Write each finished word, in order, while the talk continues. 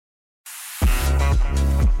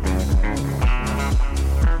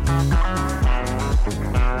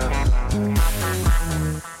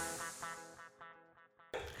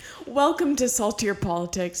Welcome to Saltier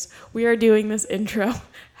Politics. We are doing this intro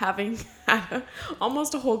having had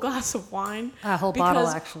almost a whole glass of wine. A whole bottle,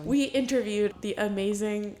 actually. We interviewed the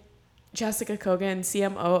amazing Jessica Kogan,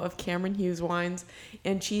 CMO of Cameron Hughes Wines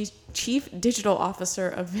and Chief Digital Officer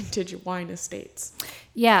of Vintage Wine Estates.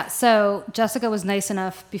 Yeah, so Jessica was nice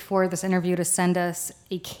enough before this interview to send us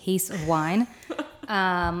a case of wine.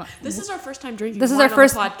 This is our first time drinking This is wine our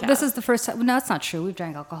first. on the podcast. This is the first time. No, it's not true. We've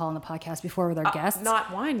drank alcohol on the podcast before with our guests.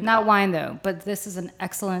 Not wine. Not wine though. But this is an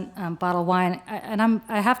excellent bottle of wine,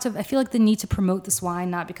 I feel like the need to promote this wine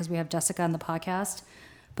not because we have Jessica on the podcast,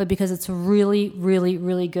 but because it's really, really,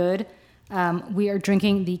 really good. We are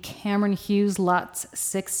drinking the Cameron Hughes Lots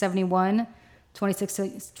 671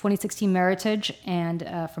 2016 Meritage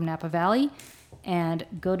and from Napa Valley, and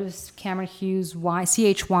go to Cameron Hughes Wine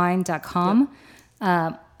chwine.com.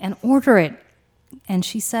 And order it. And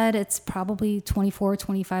she said it's probably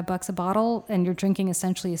 $25 a bottle, and you're drinking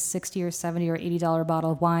essentially a $60 or $70 or $80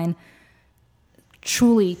 bottle of wine.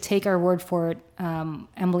 Truly, take our word for it.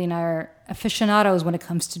 Emily and I are aficionados when it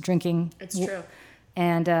comes to drinking. It's true.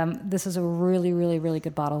 And this is a really, really, really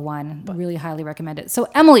good bottle of wine. Really highly recommend it. So,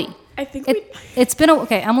 Emily, I think it's been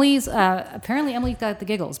okay. Emily's apparently Emily got the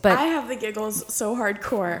giggles, but I have the giggles so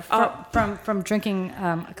hardcore from drinking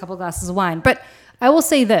a couple glasses of wine. But I will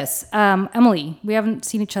say this, Emily, we haven't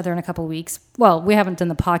seen each other in a couple of weeks. Well, we haven't done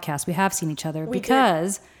the podcast. We have seen each other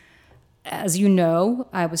because, as you know,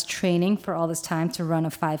 I was training for all this time to run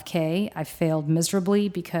a 5K. I failed miserably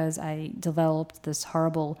because I developed this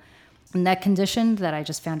horrible neck condition that I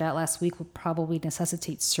just found out last week will probably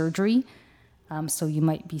necessitate surgery. So you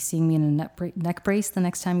might be seeing me in a neck brace the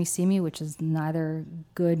next time you see me, which is neither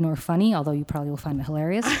good nor funny, although you probably will find it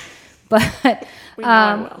hilarious. But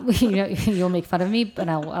you'll make fun of me, but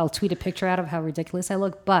I'll tweet a picture out of how ridiculous I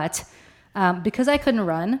look. But because I couldn't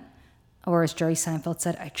run, or as Jerry Seinfeld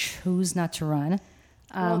said, I chose not to run.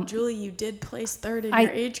 Well, Julie, you did place third in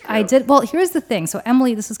your age group. I did. Well, here's the thing. So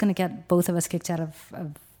Emily, this is going to get both of us kicked out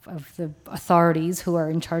of the authorities who are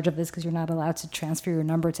in charge of this, because you're not allowed to transfer your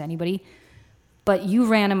number to anybody. But you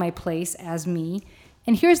ran in my place as me.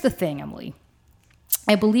 And here's the thing, Emily.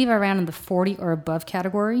 I believe I ran in the 40 or above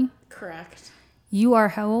category. Correct. You are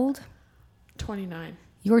how old? 29.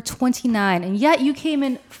 You're 29, and yet you came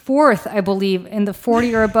in fourth, I believe, in the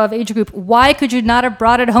 40 or above age group. Why could you not have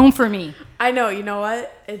brought it home for me? I know. You know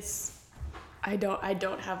what? I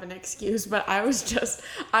don't have an excuse, but I was just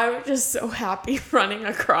so happy running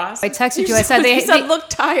across. I texted you. I said they look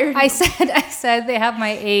tired. I said they have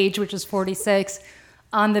my age, which is 46,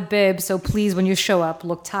 on the bib. So please, when you show up,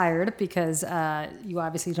 look tired, because you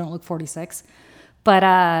obviously don't look 46.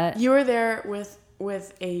 But you were there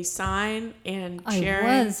with a sign and cheering.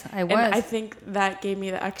 I was. And I think that gave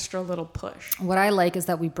me the extra little push. What I like is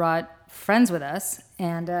that we brought friends with us,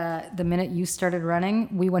 and the minute you started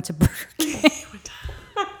running, we went to Burger King.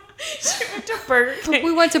 She went to Burger King.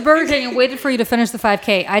 We went to Burger King and waited for you to finish the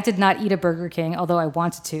 5K. I did not eat at Burger King, although I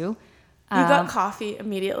wanted to. You got coffee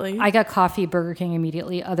immediately. I got coffee at Burger King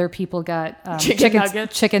immediately. Other people got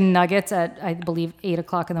chicken nuggets at, I believe, 8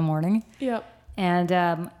 o'clock in the morning. Yep.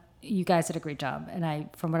 And you guys did a great job. And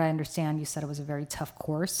from what I understand, you said it was a very tough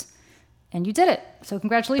course. And you did it. So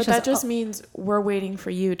congratulations. But that just means we're waiting for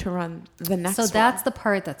you to run the next one. So that's the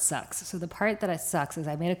part that sucks. So the part that sucks is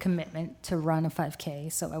I made a commitment to run a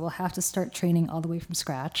 5K. So I will have to start training all the way from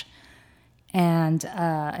scratch. And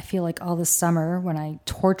I feel like all this summer when I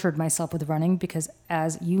tortured myself with running, because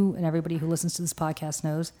as you and everybody who listens to this podcast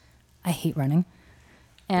knows, I hate running.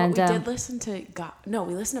 And we did listen to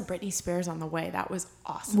we listened to Britney Spears on the way. That was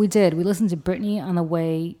awesome. We did. We listened to Britney on the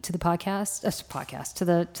way to the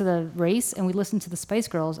to the race, and we listened to the Spice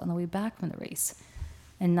Girls on the way back from the race.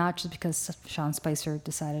 And not just because Sean Spicer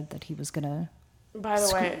decided that he was going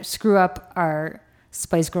to screw up our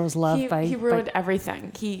Spice Girls love. He ruined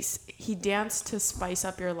everything. He danced to Spice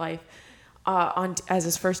Up Your Life as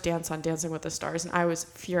his first dance on Dancing with the Stars, and I was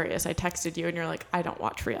furious. I texted you, and you're like, I don't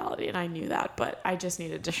watch reality, and I knew that, but I just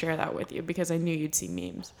needed to share that with you because I knew you'd see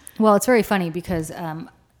memes. Well, it's very funny because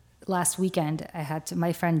last weekend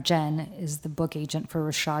my friend Jen is the book agent for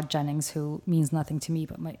Rashad Jennings, who means nothing to me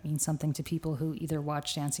but might mean something to people who either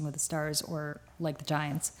watch Dancing with the Stars or like the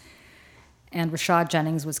Giants. And Rashad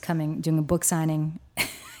Jennings was doing a book signing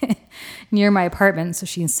near my apartment, so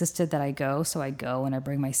she insisted that I go. So I go, and I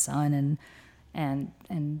bring my son, and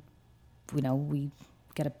we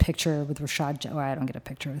get a picture with Rashad. Well, I don't get a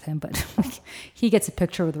picture with him, but he gets a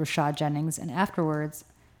picture with Rashad Jennings. And afterwards,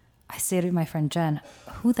 I say to my friend Jen,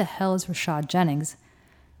 "Who the hell is Rashad Jennings?"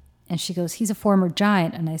 And she goes, he's a former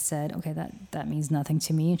Giant. And I said, okay, that means nothing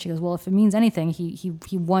to me. And she goes, well, if it means anything,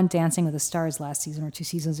 he won Dancing with the Stars last season or 2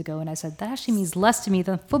 seasons ago. And I said, that actually means less to me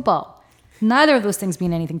than football. Neither of those things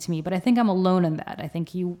mean anything to me, but I think I'm alone in that. I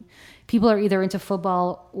think people are either into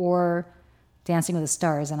football or Dancing with the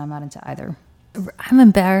Stars, and I'm not into either. I'm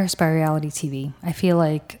embarrassed by reality TV. I feel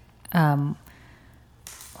like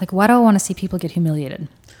why do I want to see people get humiliated?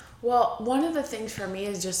 Well, one of the things for me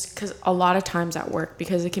is just because a lot of times at work,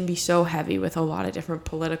 because it can be so heavy with a lot of different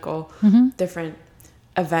political, different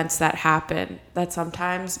events that happen, that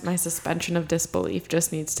sometimes my suspension of disbelief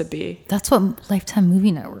just needs to be. That's what Lifetime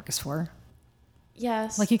Movie Network is for.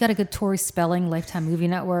 Yes. Like, you got a good Tori Spelling, Lifetime Movie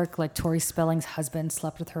Network. Like, Tori Spelling's husband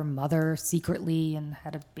slept with her mother secretly and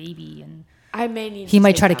had a baby, and I may need. He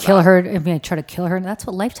might try to kill her. He might try to kill her, and that's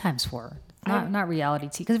what Lifetime's for. Not reality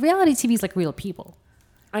TV, because reality TV is like real people.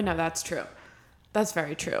 I know, that's true. That's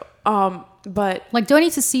very true. But like, do I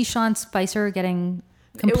need to see Sean Spicer getting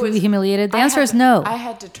completely humiliated? The answer is no. I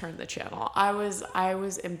had to turn the channel. I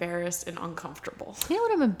was embarrassed and uncomfortable. You know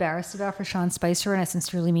what I'm embarrassed about for Sean Spicer, and I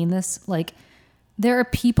sincerely mean this? Like, there are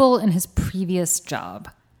people in his previous job.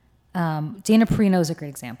 Dana Perino is a great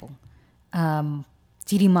example.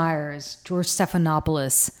 Dee Dee Myers, George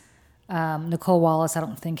Stephanopoulos, Nicole Wallace, I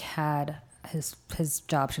don't think had his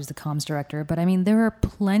job. She was the comms director. But I mean, there are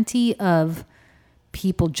plenty of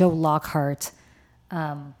people, Joe Lockhart,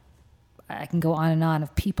 I can go on and on,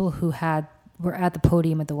 of people who were at the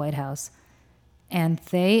podium at the White House, and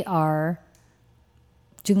they are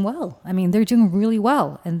doing well. I mean, they're doing really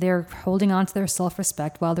well, and they're holding on to their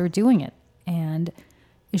self-respect while they're doing it. And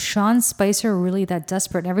is Sean Spicer really that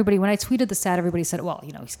desperate? And everybody, when I tweeted this out, everybody said, well,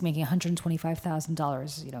 he's making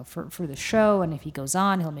 $125,000, for the show. And if he goes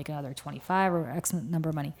on, he'll make another 25 or X number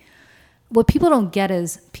of money. What people don't get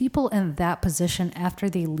is people in that position, after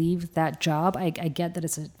they leave that job, I get that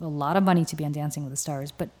it's a lot of money to be on Dancing with the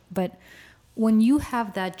Stars. But when you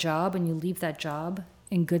have that job and you leave that job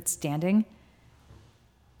in good standing,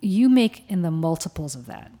 you make in the multiples of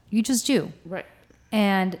that. You just do. Right.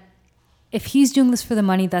 And if he's doing this for the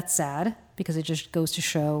money, that's sad, because it just goes to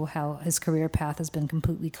show how his career path has been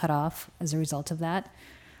completely cut off as a result of that.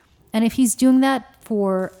 And if he's doing that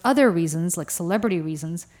for other reasons, like celebrity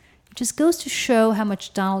reasons, it just goes to show how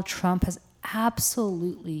much Donald Trump has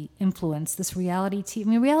absolutely influenced this reality TV. I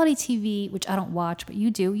mean, reality TV, which I don't watch, but you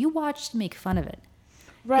do. You watch to make fun of it.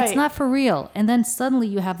 Right. It's not for real. And then suddenly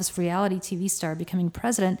you have this reality TV star becoming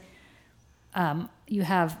president. You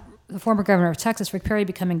have the former governor of Texas, Rick Perry,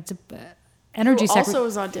 becoming energy secretary. Also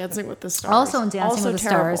was on Dancing with the Stars. Also on Dancing with the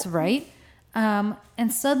Stars, right?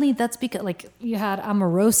 And suddenly that's because, like, you had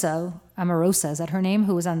Omarosa, is that her name?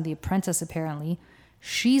 Who was on The Apprentice, apparently.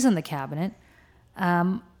 She's in the cabinet.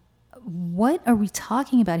 What are we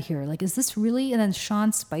talking about here? Like, is this really? And then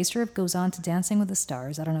Sean Spicer goes on to Dancing with the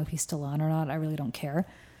Stars. I don't know if he's still on or not. I really don't care.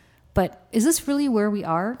 But is this really where we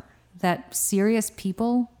are? That serious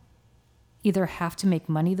people either have to make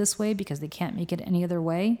money this way because they can't make it any other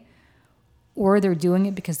way, or they're doing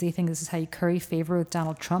it because they think this is how you curry favor with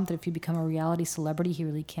Donald Trump, that if you become a reality celebrity, he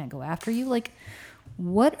really can't go after you. Like,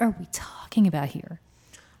 what are we talking about here?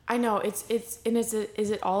 I know is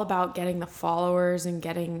it all about getting the followers and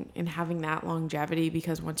having that longevity?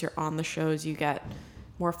 Because once you're on the shows, you get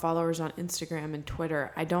more followers on Instagram and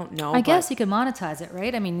Twitter. I don't know. I guess you could monetize it,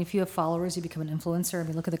 right? I mean, if you have followers, you become an influencer. I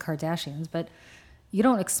mean, look at the Kardashians, but you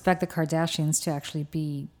don't expect the Kardashians to actually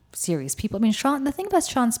be serious people. I mean, the thing about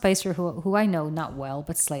Sean Spicer, who I know not well,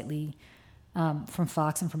 but slightly, from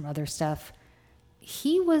Fox and from other stuff,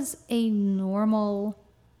 he was a normal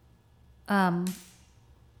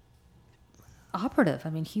operative. I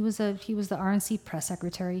mean, he was the RNC press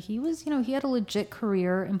secretary. He was, he had a legit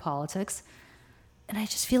career in politics. And I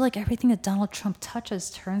just feel like everything that Donald Trump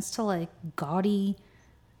touches turns to like gaudy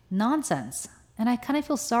nonsense. And I kind of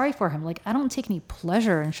feel sorry for him. Like, I don't take any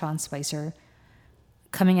pleasure in Sean Spicer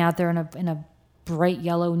coming out there in a bright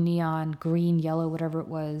yellow, neon, green, yellow, whatever it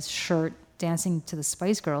was, shirt, dancing to the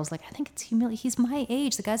Spice Girls. Like, I think it's humiliating. He's my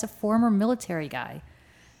age. The guy's a former military guy.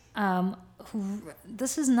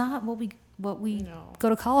 This is not what we go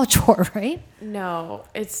to college for, right? No,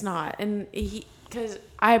 it's not. And because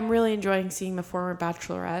I'm really enjoying seeing the former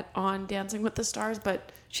Bachelorette on Dancing with the Stars,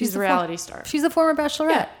 but she's a reality star. She's the former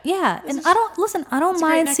Bachelorette. Yeah. And I don't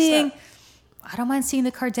mind seeing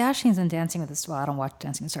the Kardashians in Dancing with the Stars. Well, I don't watch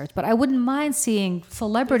Dancing with the Stars, but I wouldn't mind seeing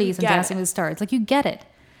celebrities in Dancing with the Stars. Like, you get it.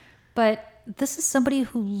 But this is somebody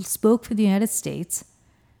who spoke for the United States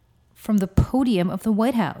from the podium of the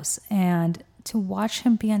White House, and to watch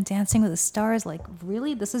him be on Dancing with the Stars, like,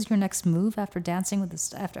 really, this is your next move after Dancing with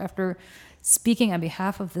the after speaking on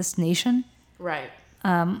behalf of this nation? Right.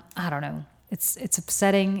 I don't know. It's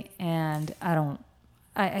upsetting, and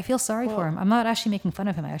I feel sorry for him. I'm not actually making fun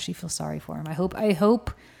of him. I actually feel sorry for him. I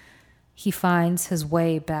hope he finds his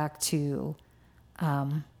way back to,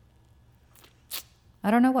 I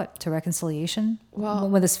don't know what, to reconciliation. Well,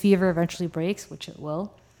 when this fever eventually breaks, which it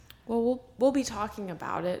will. Well, we'll be talking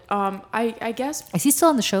about it. I guess. Is he still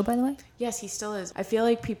on the show, by the way? Yes, he still is. I feel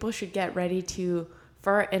like people should get ready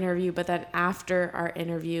for our interview, but then after our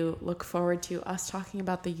interview, look forward to us talking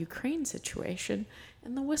about the Ukraine situation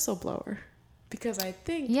and the whistleblower. Because I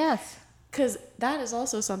think... Yes. Because that is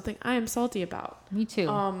also something I am salty about. Me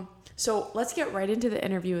too. So let's get right into the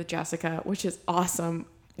interview with Jessica, which is awesome.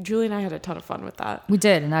 Julie and I had a ton of fun with that. We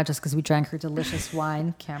did, and not just because we drank her delicious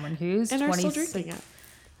wine, Cameron Hughes. And are still drinking it.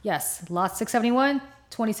 Yes, Lot 671,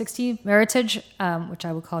 2016 Meritage, which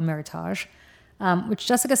I would call Meritage, which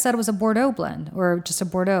Jessica said was a Bordeaux blend, or just a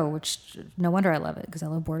Bordeaux, which no wonder I love it, because I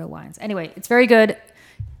love Bordeaux wines. Anyway, it's very good.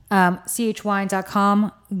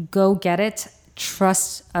 chwine.com, go get it.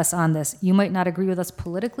 Trust us on this. You might not agree with us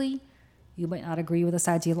politically. You might not agree with us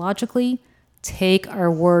ideologically. Take our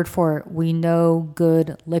word for it. We know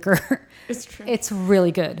good liquor. It's true. It's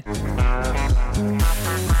really good.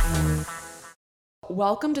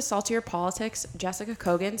 Welcome to Saltier Politics, Jessica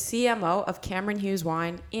Kogan, CMO of Cameron Hughes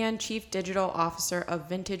Wine and Chief Digital Officer of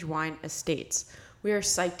Vintage Wine Estates. We are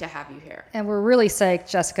psyched to have you here. And we're really psyched,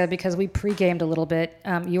 Jessica, because we pre-gamed a little bit.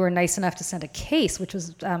 You were nice enough to send a case, which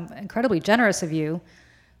was incredibly generous of you.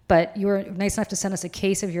 But you were nice enough to send us a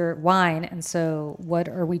case of your wine. And so what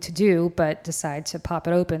are we to do but decide to pop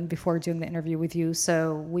it open before doing the interview with you?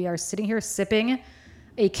 So we are sitting here sipping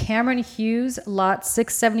a Cameron Hughes Lot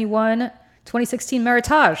 671 2016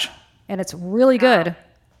 Meritage. And it's really good.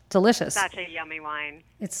 Delicious. Such a yummy wine.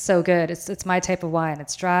 It's so good. It's my type of wine.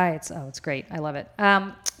 It's dry. It's great. I love it.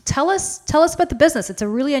 Tell us about the business. It's a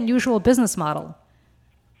really unusual business model.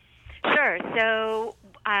 Sure. So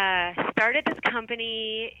started this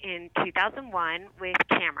company in 2001 with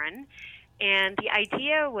Cameron, and the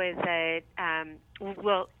idea was that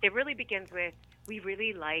it really begins with we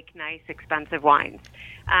really like nice, expensive wines.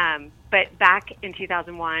 But back in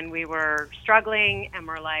 2001, we were struggling, and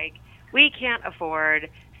we're like, we can't afford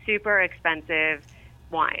super expensive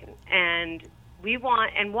wine, and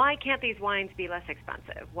why can't these wines be less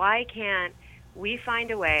expensive? Why can't we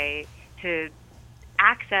find a way to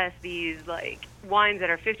access these like wines that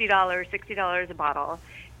are $50, $60 a bottle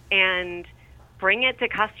and bring it to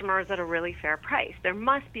customers at a really fair price? There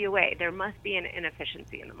must be a way. There must be an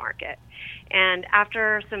inefficiency in the market. And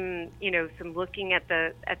after some looking at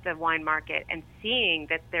the wine market and seeing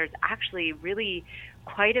that there's actually really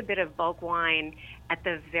quite a bit of bulk wine at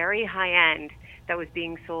the very high end that was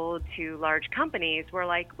being sold to large companies, we're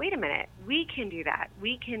like, wait a minute, we can do that.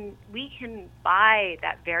 We can buy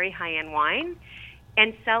that very high end wine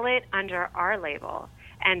and sell it under our label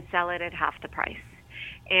and sell it at half the price.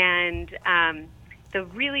 And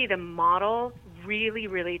the model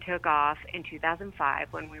really took off in 2005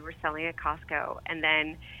 when we were selling at Costco, and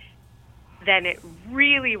then it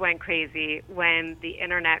really went crazy when the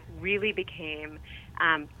internet really became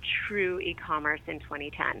true e-commerce in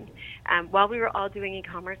 2010. While we were all doing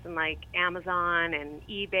e-commerce in like Amazon and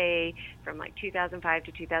eBay from like 2005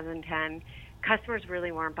 to 2010, customers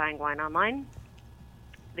really weren't buying wine online.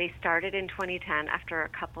 They started in 2010 after a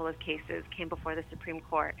couple of cases came before the Supreme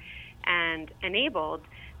Court and enabled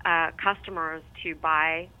customers to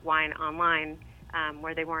buy wine online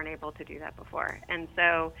where they weren't able to do that before. And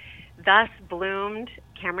so thus bloomed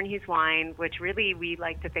Cameron Hughes Wine, which really we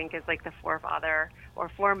like to think is like the foremother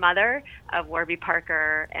of Warby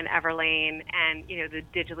Parker and Everlane and, the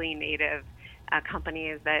digitally native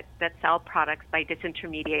companies that sell products by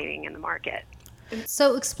disintermediating in the market.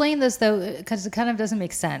 So explain this, though, because it kind of doesn't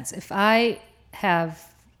make sense. If I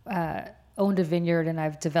have owned a vineyard and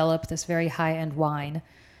I've developed this very high-end wine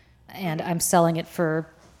and I'm selling it for,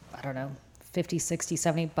 I don't know, $50,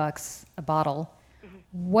 $60, $70 a bottle,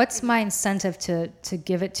 what's my incentive to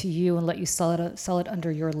give it to you and let you sell it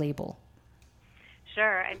under your label?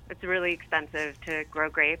 Sure. It's really expensive to grow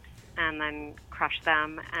grapes and then crush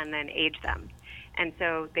them and then age them. And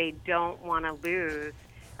so they don't want to lose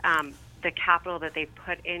the capital that they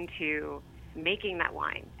put into making that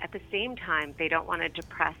wine. At the same time, they don't want to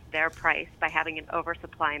depress their price by having an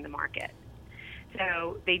oversupply in the market.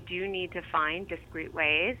 So they do need to find discrete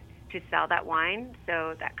ways to sell that wine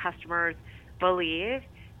so that customers believe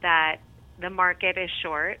that the market is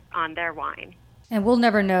short on their wine. And we'll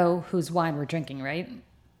never know whose wine we're drinking, right?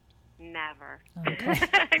 Never. Okay.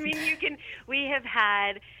 I mean, we have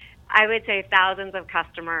had I would say thousands of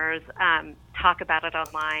customers talk about it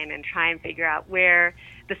online and try and figure out where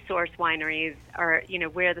the source wineries are,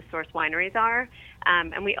 where the source wineries are.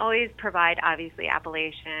 And we always provide, obviously,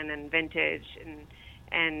 appellation and vintage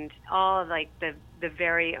and all of like the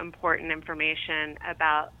very important information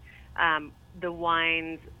about the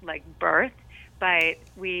wine's like birth, but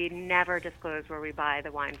we never disclose where we buy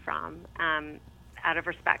the wine from, out of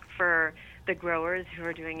respect for the growers who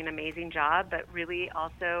are doing an amazing job, but really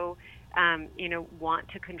also want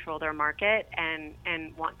to control their market and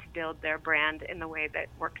want to build their brand in the way that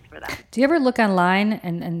works for them. Do you ever look online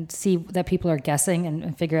and see that people are guessing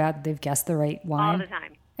and figure out they've guessed the right wine? All the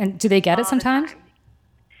time. And do they get it sometimes?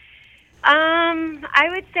 I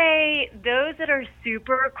would say those that are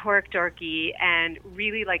super quirk dorky and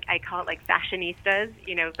really, like, I call it like fashionistas,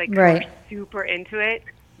 like right. who are super into it,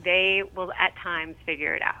 they will at times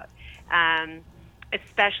figure it out.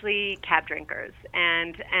 Especially cab drinkers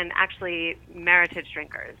and actually meritage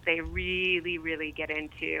drinkers. They really, really get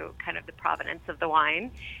into kind of the provenance of the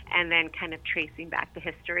wine and then kind of tracing back the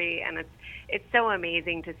history. And it's so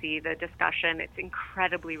amazing to see the discussion. It's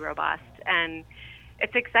incredibly robust and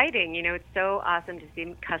it's exciting. It's so awesome to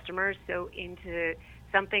see customers so into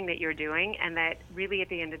something that you're doing and that really at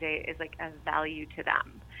the end of the day is like a value to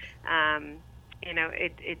them.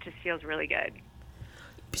 It just feels really good.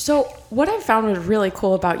 So what I found was really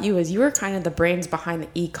cool about you is you were kind of the brains behind the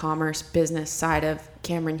e-commerce business side of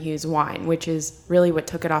Cameron Hughes Wine, which is really what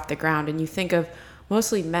took it off the ground. And you think of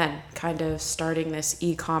mostly men kind of starting this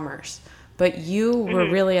e-commerce, but you were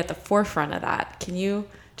really at the forefront of that. Can you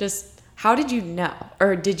how did you know,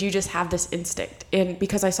 or did you just have this instinct? And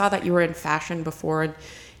because I saw that you were in fashion before and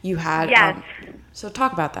you had, yes. So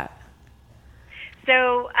talk about that.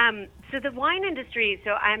 So the wine industry,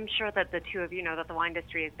 so I'm sure that the two of you know that the wine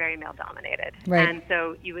industry is very male dominated. Right. And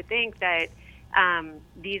so you would think that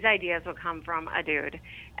these ideas will come from a dude.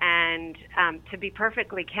 And to be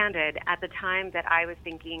perfectly candid, at the time that I was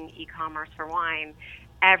thinking e-commerce for wine,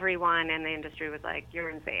 everyone in the industry was like,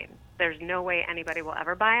 you're insane. There's no way anybody will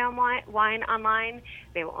ever buy wine online.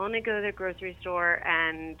 They will only go to the grocery store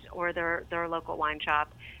or their local wine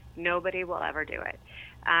shop. Nobody will ever do it.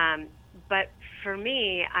 But for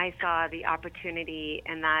me, I saw the opportunity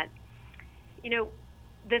in that,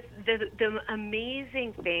 the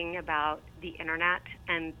amazing thing about the internet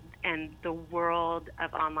and the world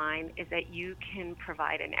of online is that you can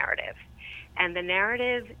provide a narrative. And the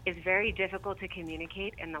narrative is very difficult to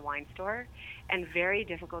communicate in the wine store and very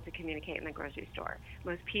difficult to communicate in the grocery store.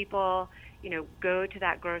 Most people, go to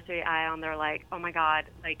that grocery aisle and they're like, oh my God,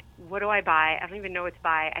 like, what do I buy? I don't even know what to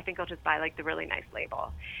buy. I think I'll just buy like the really nice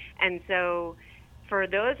label. And so for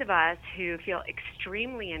those of us who feel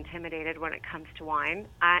extremely intimidated when it comes to wine,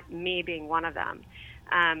 me being one of them,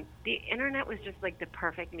 the internet was just like the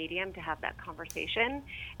perfect medium to have that conversation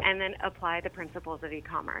and then apply the principles of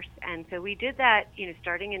e-commerce. And so we did that,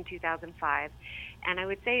 starting in 2005. And I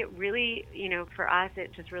would say it really, for us,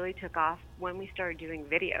 it just really took off when we started doing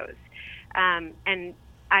videos. And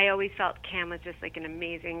I always felt Cam was just like an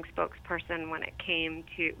amazing spokesperson when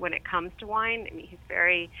it comes to wine. I mean, he's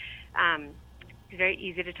very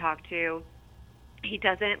easy to talk to. He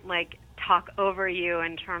doesn't like talk over you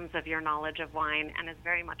in terms of your knowledge of wine and is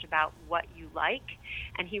very much about what you like.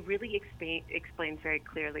 And he really explains very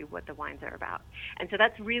clearly what the wines are about. And so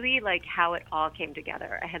that's really like how it all came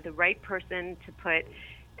together. I had the right person to put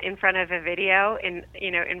in front of a video,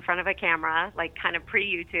 in front of a camera, like kind of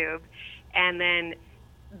pre-YouTube, and then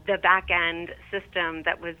the back end system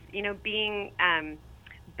that was, being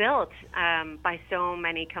built by so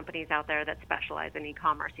many companies out there that specialize in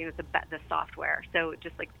e-commerce, the software. So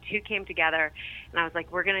just like the two came together and I was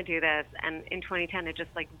like, we're going to do this. And in 2010, it just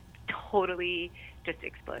like totally just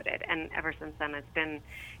exploded. And ever since then, it's been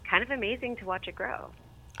kind of amazing to watch it grow.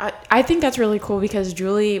 I think that's really cool because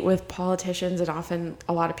Julie, with politicians and often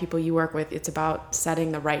a lot of people you work with, it's about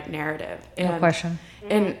setting the right narrative. No question.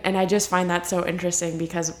 And I just find that so interesting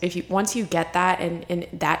because once you get that and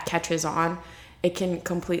that catches on, it can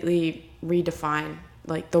completely redefine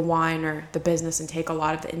like the wine or the business and take a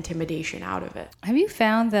lot of the intimidation out of it. Have you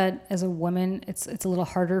found that as a woman, it's a little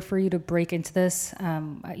harder for you to break into this?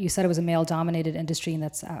 You said it was a male-dominated industry, and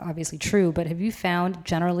that's obviously true. But have you found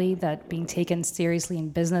generally that being taken seriously in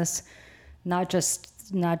business, not just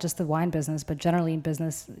the wine business, but generally in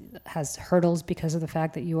business, has hurdles because of the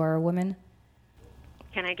fact that you are a woman?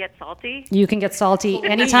 Can I get salty? You can get salty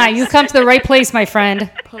anytime. You come to the right place, my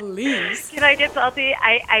friend. Please. Can I get salty?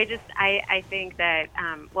 I think that,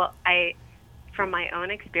 from my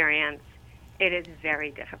own experience, it is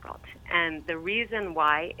very difficult. And the reason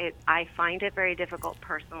why I find it very difficult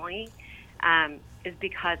personally is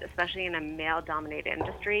because, especially in a male-dominated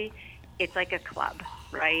industry, it's like a club,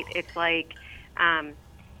 right? It's like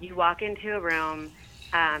you walk into a room,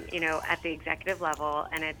 at the executive level,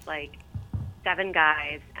 and it's like 7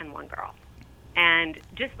 guys and 1 girl. And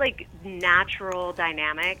just like natural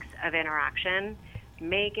dynamics of interaction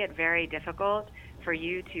make it very difficult for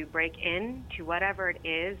you to break into whatever it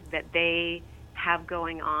is that they have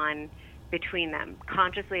going on between them,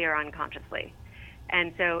 consciously or unconsciously.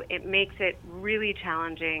 And so it makes it really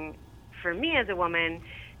challenging for me as a woman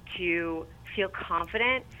to feel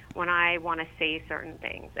confident when I want to say certain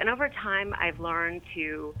things. And over time, I've learned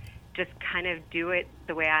to just kind of do it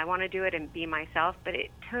the way I want to do it and be myself, but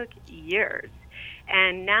it took years.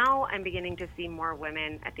 And now I'm beginning to see more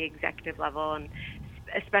women at the executive level, and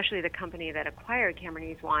especially the company that acquired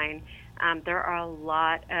Cameronese Wine. There are a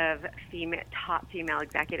lot of top female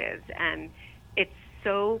executives, and it's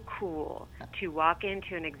so cool to walk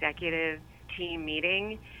into an executive team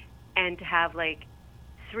meeting and to have like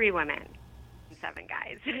 3 women and 7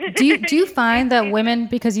 guys. do you find that women,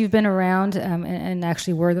 because you've been around and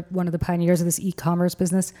actually were one of the pioneers of this e-commerce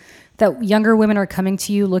business, that younger women are coming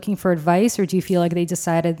to you looking for advice, or do you feel like they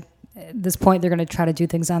decided at this point they're going to try to do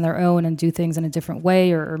things on their own and do things in a different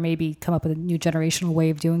way, or maybe come up with a new generational way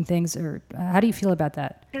of doing things? Or how do you feel about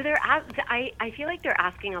that? So I feel like they're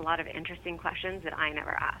asking a lot of interesting questions that I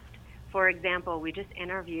never asked. For example, we just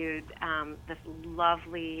interviewed this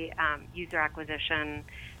lovely user acquisition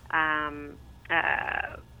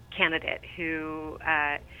candidate who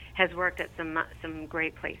has worked at some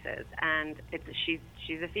great places, and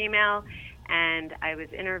she's a female, and I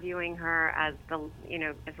was interviewing her as the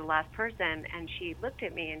last person, and she looked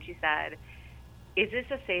at me and she said, "Is this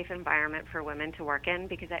a safe environment for women to work in?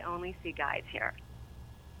 Because I only see guys here."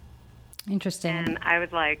 Interesting. And I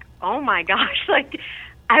was like, "Oh my gosh!" Like,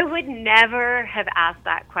 I would never have asked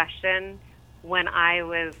that question when I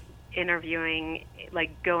was interviewing,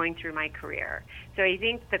 like going through my career. So I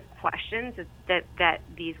think the questions that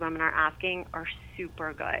these women are asking are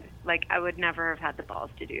super good. Like, I would never have had the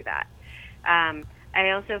balls to do that.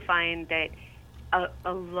 I also find that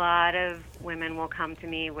a lot of women will come to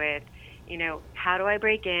me with, how do I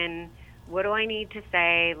break in? What do I need to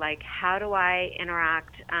say? Like, how do I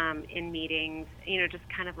interact in meetings? Just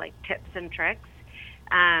kind of like tips and tricks.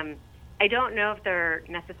 I don't know if they're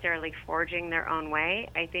necessarily forging their own way.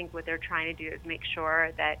 I think what they're trying to do is make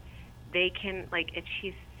sure that they can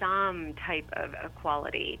achieve some type of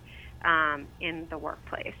equality in the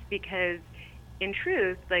workplace. Because in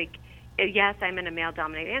truth, yes, I'm in a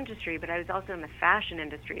male-dominated industry, but I was also in the fashion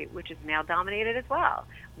industry, which is male-dominated as well.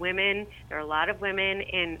 There are a lot of women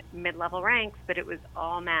in mid-level ranks, but it was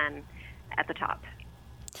all men at the top.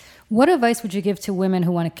 What advice would you give to women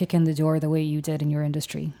who want to kick in the door the way you did in your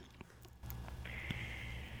industry?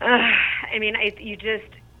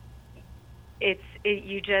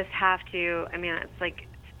 You just have to. It's like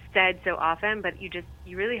said so often, but you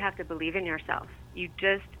really have to believe in yourself. You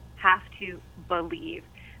just have to believe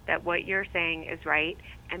that what you're saying is right,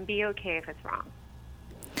 and be okay if it's wrong.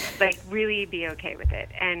 Really be okay with it,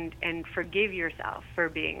 and forgive yourself for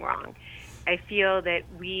being wrong. I feel that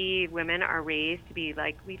we women are raised to be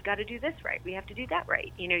like, we've got to do this right, we have to do that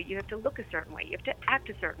right. You have to look a certain way, you have to act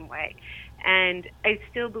a certain way. And I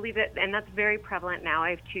still believe it, and that's very prevalent now. I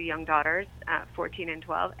have 2 young daughters, 14 and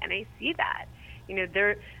 12, and I see that.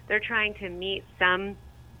 They're trying to meet some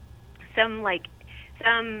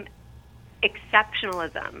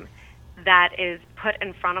exceptionalism that is put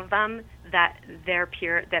in front of them that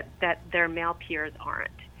their male peers aren't.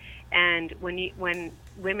 And when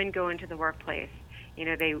women go into the workplace,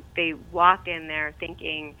 they walk in there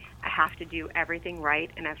thinking, I have to do everything right,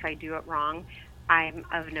 and if I do it wrong, I'm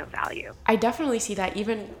of no value. I definitely see that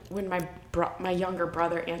even when my younger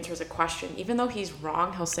brother answers a question. Even though he's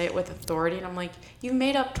wrong, he'll say it with authority, and I'm like, you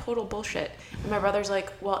made up total bullshit. And my brother's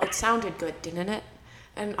like, well, it sounded good, didn't it?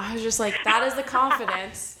 And I was just like, that is the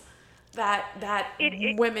confidence that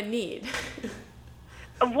women need.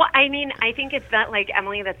 I think it's that,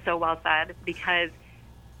 Emily, that's so well said, because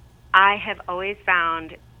I have always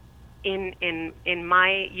found in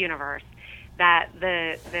my universe that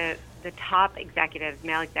the top executives,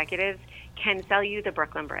 male executives, can sell you the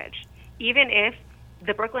Brooklyn Bridge. Even if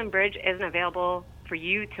the Brooklyn Bridge isn't available for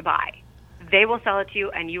you to buy, they will sell it to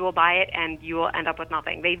you and you will buy it and you will end up with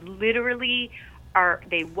nothing. They literally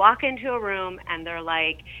they walk into a room and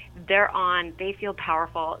they feel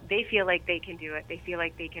powerful. They feel like they can do it. They feel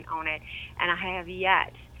like they can own it. And I have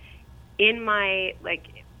yet, in my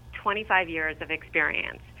 25 years of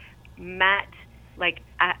experience,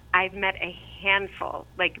 I've met a handful,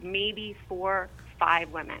 maybe 4,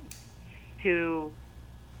 5 women who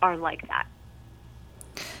are like that.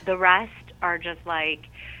 The rest are just like,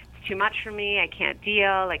 it's too much for me. I can't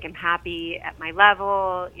deal. Like, I'm happy at my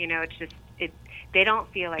level. You know, it's just, they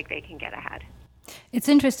don't feel like they can get ahead. It's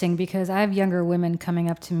interesting because I have younger women coming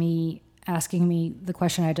up to me asking me the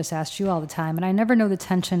question I just asked you all the time. And I never know the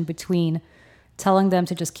tension between telling them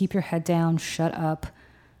to just keep your head down, shut up,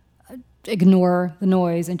 ignore the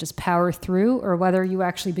noise and just power through, or whether you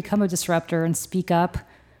actually become a disruptor and speak up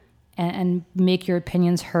and make your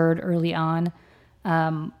opinions heard early on,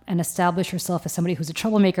 and establish yourself as somebody who's a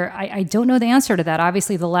troublemaker. I don't know the answer to that.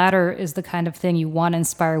 Obviously, the latter is the kind of thing you want to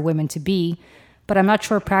inspire women to be, but I'm not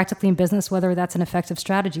sure practically in business whether that's an effective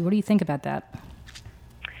strategy. What do you think about that?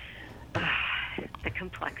 The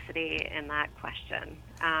complexity in that question.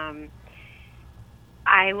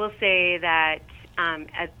 I will say that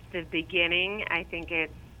at the beginning, I think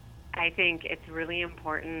it's really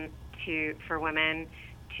important for women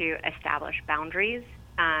to establish boundaries.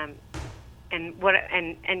 And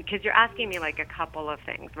because you're asking me like a couple of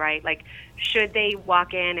things, right? Like, should they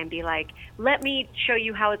walk in and be like, let me show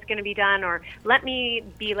you how it's going to be done, or let me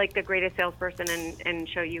be like the greatest salesperson and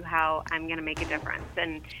show you how I'm going to make a difference,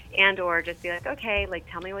 and or just be like, okay, like,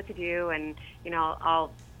 tell me what to do, and you know,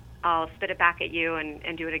 I'll spit it back at you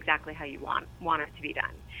and do it exactly how you want it to be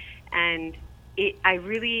done. And I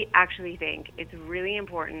really actually think it's really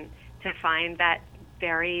important to find that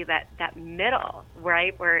middle,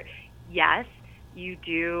 right? Where, yes, you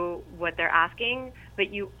do what they're asking,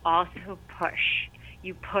 but you also push.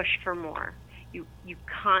 You push for more. You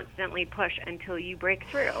constantly push until you break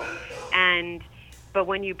through. But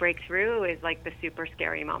when you break through is like the super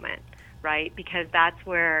scary moment, right? Because that's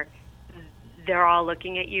where they're all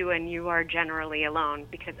looking at you and you are generally alone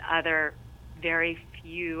because very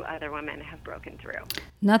few other women have broken through.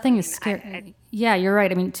 Nothing is scary. Yeah, you're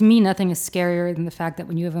right. I mean, to me, nothing is scarier than the fact that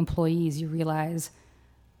when you have employees, you realize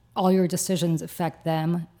all your decisions affect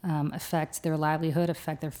them, affect their livelihood,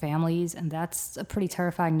 affect their families, and that's a pretty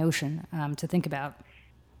terrifying notion to think about.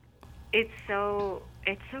 It's so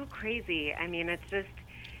crazy. I mean,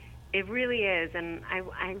 it really is. And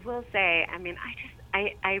I will say, I mean,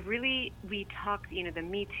 we talk, you know, the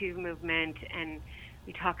Me Too movement, and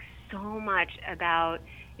we talk so much about,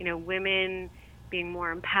 you know, women being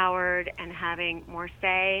more empowered and having more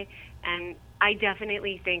say. And I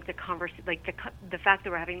definitely think the fact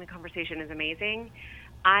that we're having the conversation is amazing.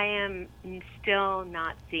 I am still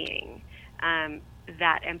not seeing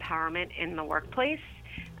that empowerment in the workplace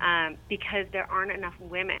because there aren't enough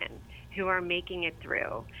women who are making it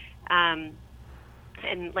through. And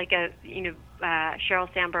like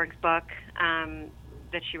Sheryl Sandberg's book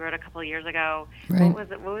that she wrote a couple of years ago. Right.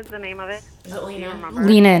 What was the name of it? Is it Lean In?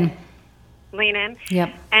 Lean In. Lean In.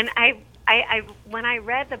 Yep. And I when I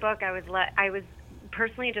read the book, I was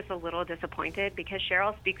personally just a little disappointed because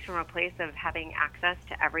Sheryl speaks from a place of having access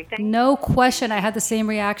to everything. No question. I had the same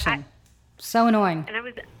reaction. So annoying. And I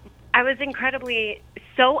was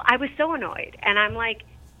so annoyed. And I'm like,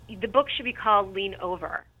 the book should be called Lean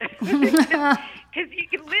Over. Because you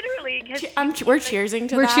can literally... we're cheersing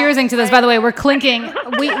to that. We're cheersing to this. By the way, we're clinking.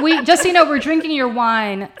 We just so you know, we're drinking your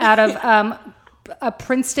wine out of a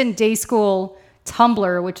Princeton day school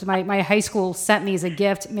tumbler, which my high school sent me as a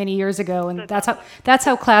gift many years ago. And that's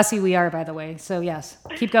how classy we are, by the way. So yes,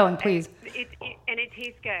 keep going, please. And it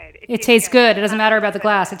tastes good. It tastes good. It doesn't matter about the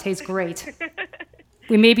glass. It tastes great.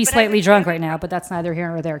 We may be slightly drunk right now, but that's neither here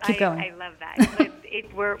nor there. Keep going. I love that.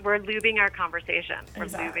 We're lubing our conversation. We're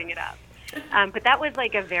lubing it up. But that was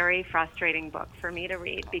like a very frustrating book for me to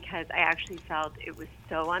read because I actually felt it was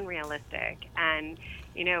so unrealistic. And,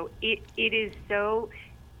 you know, it is so...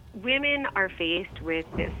 Women are faced with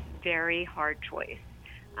this very hard choice.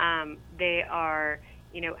 They are,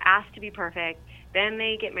 you know, asked to be perfect. Then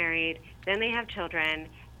they get married. Then they have children.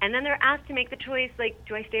 And then they're asked to make the choice, like,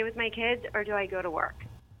 do I stay with my kids or do I go to work?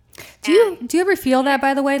 Do you ever feel that,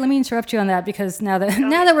 by the way? Let me interrupt you on that because now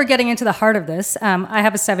that we're getting into the heart of this, I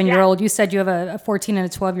have a 7-year-old. Yeah. You said you have a 14 and a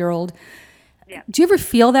 12-year-old. Yeah. Do you ever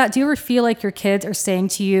feel that? Do you ever feel like your kids are saying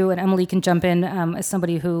to you, and Emily can jump in as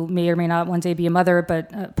somebody who may or may not one day be a mother,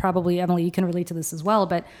 but probably, Emily, you can relate to this as well.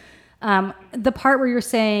 But the part where you're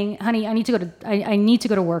saying, honey, I need to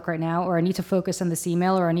go to work right now, or I need to focus on this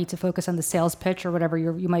email, or I need to focus on the sales pitch, or whatever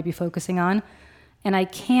you might be focusing on, and I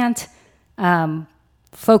can't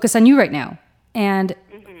focus on you right now. And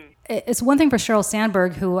it's one thing for Sheryl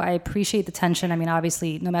Sandberg, who I appreciate the tension. I mean,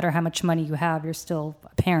 obviously, no matter how much money you have, you're still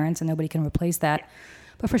a parent and nobody can replace that.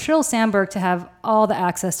 But for Sheryl Sandberg to have all the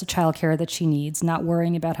access to childcare that she needs, not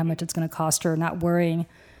worrying about how much it's going to cost her, not worrying.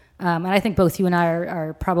 And I think both you and I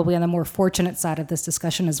are probably on the more fortunate side of this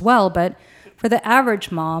discussion as well. But for the average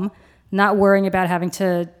mom, not worrying about having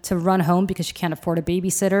to run home because you can't afford a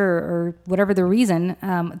babysitter or whatever the reason.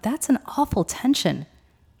 That's an awful tension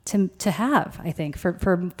to have, I think,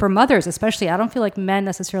 for mothers especially. I don't feel like men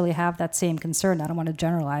necessarily have that same concern. I don't want to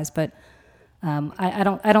generalize, but I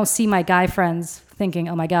don't see my guy friends thinking,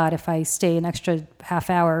 oh my God, if I stay an extra half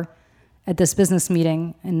hour at this business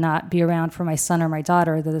meeting and not be around for my son or my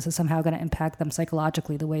daughter, that this is somehow going to impact them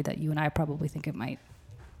psychologically the way that you and I probably think it might.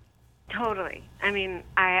 Totally. I mean,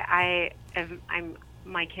 my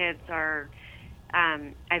kids are,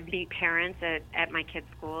 I meet parents at my kids'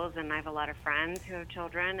 schools, and I have a lot of friends who have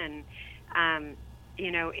children, and,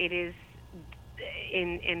 it is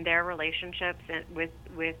in their relationships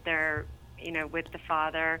with their, with the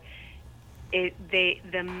father,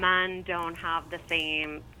 the men don't have the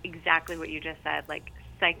same, exactly what you just said, like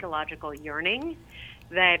psychological yearning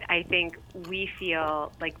that I think we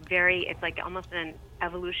feel like it's like almost an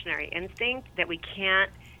evolutionary instinct that we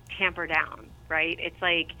can't tamper down, right? It's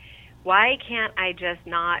like, why can't I just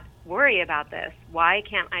not worry about this? Why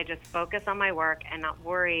can't I just focus on my work and not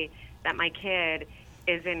worry that my kid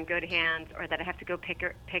is in good hands, or that I have to go pick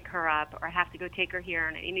her up, or I have to go take her here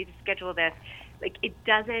and I need to schedule this? Like, it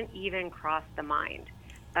doesn't even cross the mind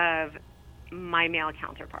of my male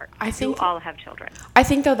counterparts who all have children. I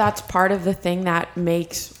think, though, that's part of the thing that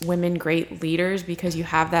makes women great leaders, because you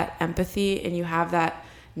have that empathy and you have that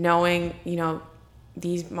knowing,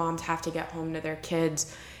 these moms have to get home to their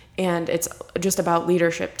kids. And it's just about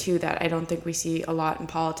leadership, too, that I don't think we see a lot in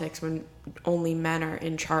politics when only men are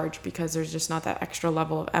in charge, because there's just not that extra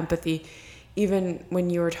level of empathy. Even when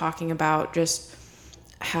you were talking about just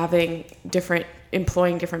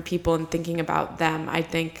employing different people and thinking about them, I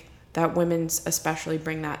think that women's especially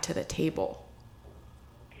bring that to the table.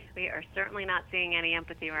 We are certainly not seeing any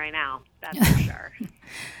empathy right now, that's for sure.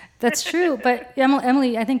 That's true. But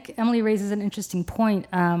Emily, I think Emily raises an interesting point.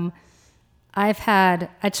 I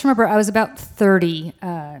just remember I was about 30,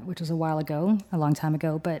 which was a long time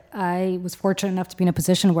ago, but I was fortunate enough to be in a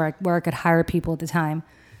position where I could hire people at the time.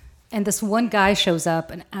 And this one guy shows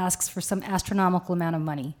up and asks for some astronomical amount of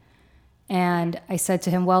money. And I said to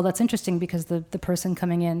him, well, that's interesting, because the person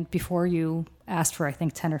coming in before you asked for, I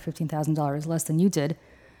think, $10,000 or $15,000 less than you did.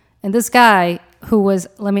 And this guy, who was,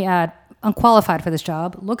 let me add, unqualified for this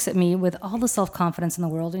job, looks at me with all the self-confidence in the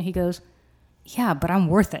world, and he goes, yeah, but I'm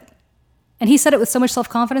worth it. And he said it with so much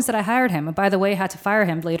self-confidence that I hired him. And by the way, I had to fire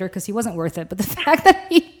him later because he wasn't worth it. But the fact that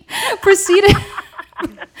he proceeded,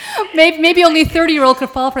 maybe only a 30-year-old could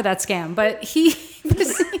fall for that scam. But he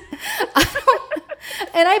proceeded.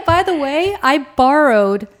 By the way, I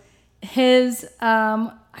borrowed his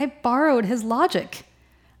logic.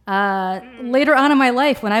 Later on in my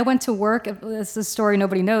life, when I went to work, this is a story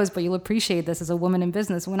nobody knows, but you'll appreciate this as a woman in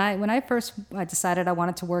business. When I first decided I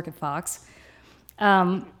wanted to work at Fox,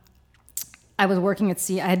 I was working at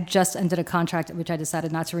I had just ended a contract which I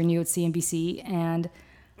decided not to renew at CNBC, and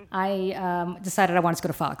I decided I wanted to go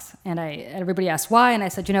to Fox. And everybody asked why, and I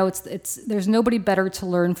said, there's nobody better to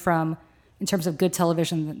learn from in terms of good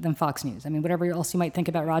television than Fox News. I mean, whatever else you might think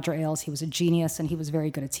about Roger Ailes, he was a genius and he was very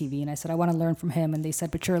good at TV. And I said, I want to learn from him. And they said,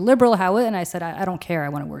 but you're a liberal, how? And I said, I don't care. I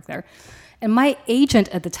want to work there. And my agent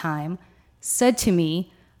at the time said to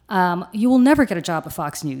me, you will never get a job at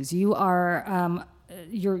Fox News. You are,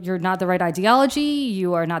 you're not the right ideology.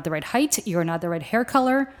 You are not the right height. You are not the right hair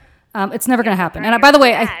color. It's never going to happen. And by the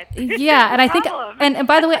way, I think, and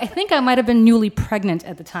by the way, I think I might have been newly pregnant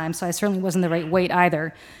at the time, so I certainly wasn't the right weight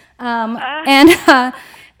either. And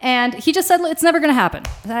he just said, it's never going to happen.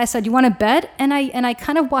 And I said, you want to bet? And I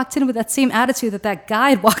kind of walked in with that same attitude that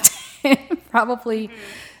guy had walked in probably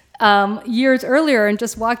years earlier, and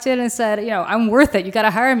just walked in and said, I'm worth it. You got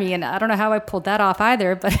to hire me. And I don't know how I pulled that off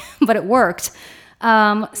either, but it worked.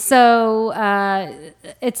 So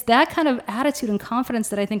it's that kind of attitude and confidence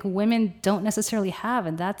that I think women don't necessarily have.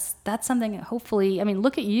 And that's something that hopefully,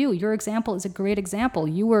 look at you. Your example is a great example.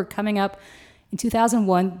 You were coming up in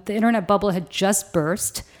 2001. The internet bubble had just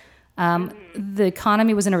burst. The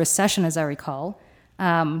economy was in a recession, as I recall.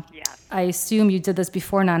 I assume you did this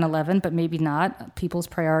before 9/11, but maybe not. People's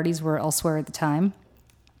priorities were elsewhere at the time.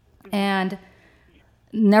 And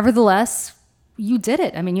nevertheless, you did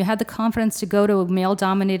it. You had the confidence to go to a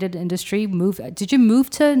male-dominated industry. Did you move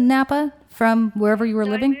to Napa from wherever you were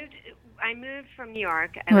living? I moved from New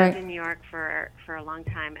York. I lived in New York for a long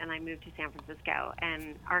time, and I moved to San Francisco.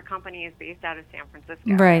 And our company is based out of San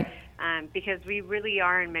Francisco, right? Because we really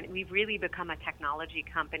are we've really become a technology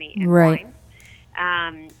company in wine.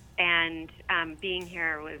 And being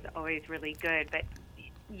here was always really good. But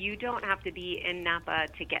you don't have to be in Napa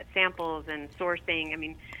to get samples and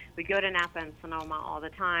sourcing. we go to Napa and Sonoma all the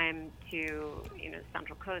time to,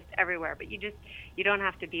 Central Coast, everywhere, but you don't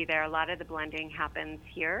have to be there. A lot of the blending happens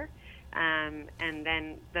here. And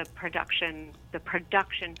then the production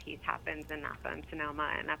piece happens in Napa and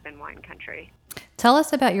Sonoma and up in wine country. Tell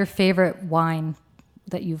us about your favorite wine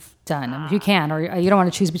that you've done. If you can, or you don't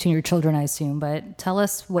want to choose between your children, I assume, but tell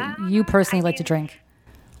us what you personally like to drink.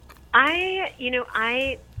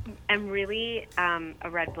 I am really a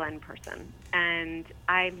red blend person, and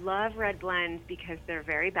I love red blends because they're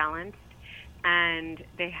very balanced and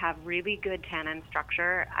they have really good tannin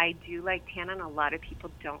structure. I do like tannin. A lot of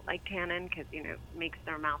people don't like tannin because, it makes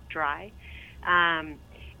their mouth dry. And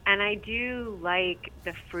I do like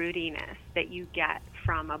the fruitiness that you get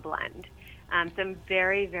from a blend. So I'm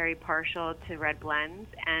very, very partial to red blends.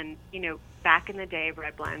 And, back in the day,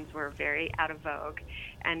 red blends were very out of vogue,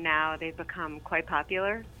 and now they've become quite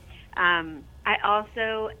popular. I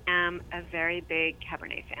also am a very big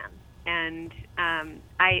Cabernet fan, and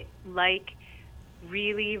I like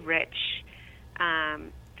really rich,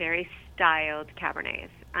 very styled Cabernets.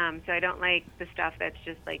 So I don't like the stuff that's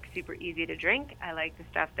just like super easy to drink. I like the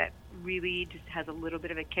stuff that really just has a little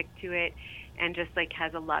bit of a kick to it and just like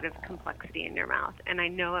has a lot of complexity in your mouth. And I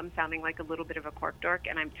know I'm sounding like a little bit of a cork dork,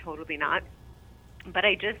 and I'm totally not. But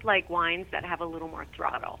I just like wines that have a little more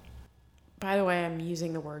throttle. By the way, I'm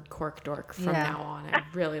using the word cork dork from now on. I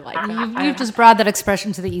really like that. You've just brought that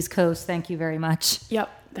expression to the East Coast. Thank you very much. Yep,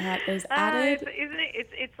 that is added. Isn't it?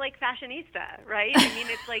 It's like fashionista, right? I mean,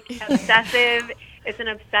 it's like obsessive. It's an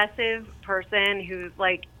obsessive person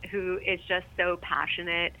who is just so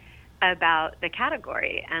passionate about the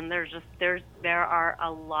category. And there are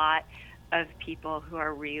a lot of people who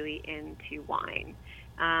are really into wine,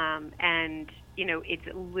 and it's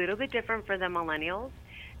a little bit different for the millennials.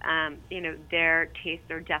 Their tastes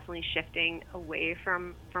are definitely shifting away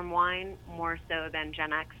from wine more so than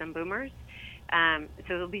Gen X and Boomers. So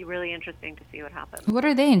it'll be really interesting to see what happens. What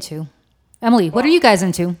are they into? Emily, what are you guys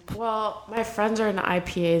into? Well, my friends are into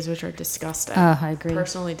IPAs, which are disgusting. I agree.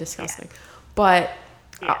 Personally disgusting. Yeah. But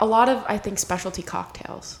a lot of, I think, specialty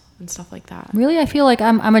cocktails and stuff like that. Really? I feel like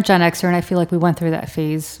I'm a Gen Xer, and I feel like we went through that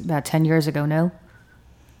phase about 10 years ago, no?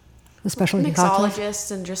 The specialty cocktails?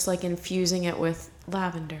 Mixologists and just like infusing it with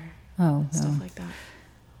lavender. Oh, stuff like that.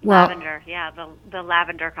 Well, lavender, yeah, the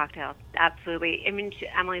lavender cocktail, absolutely. I mean,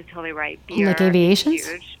 Emily's totally right. Beer like aviations? is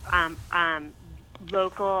huge.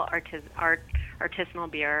 Local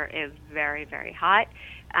artisanal beer is very, very hot.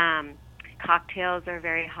 Cocktails are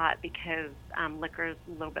very hot because liquor is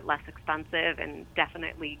a little bit less expensive and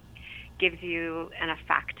definitely gives you an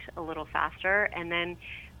effect a little faster. And then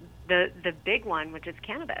the big one, which is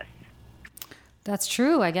cannabis. That's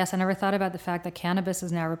true. I guess I never thought about the fact that cannabis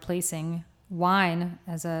is now replacing wine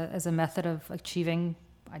as a method of achieving,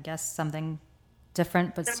 I guess, something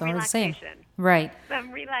different but sort of the same. Right.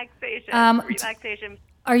 Some relaxation.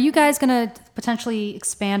 Are you guys going to potentially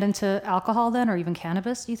expand into alcohol then, or even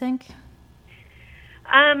cannabis, do you think?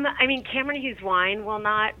 I mean, Cameron Hughes Wine will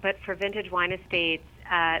not, but for Vintage Wine Estates,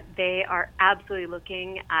 they are absolutely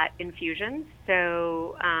looking at infusions.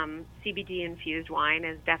 So CBD infused wine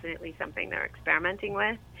is definitely something they're experimenting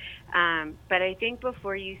with. But I think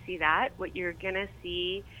before you see that, what you're going to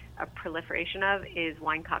see a proliferation of is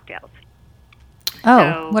wine cocktails. Oh,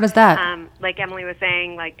 so, what is that? Like Emily was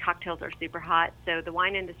saying, like cocktails are super hot. So the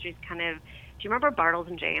wine industry's kind of, do you remember Bartles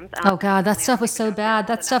and James? Oh God, that stuff was so bad.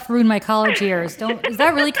 That stuff ruined my college years. Is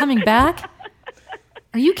that really coming back?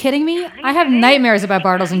 Are you kidding me? I have nightmares about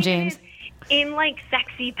Bartles and James. In like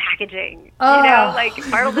sexy packaging. Oh. Like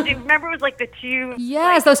Bartles and James. Remember it was like the two.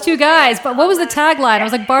 Yes, like, those two guys. But what was the tagline? I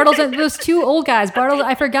was like Bartles and those two old guys. Bartles,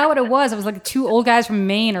 I forgot what it was. It was like two old guys from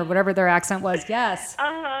Maine or whatever their accent was. Yes.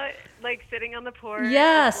 Like sitting on the porch.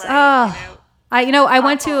 Yes. Like, I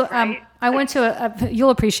went to you'll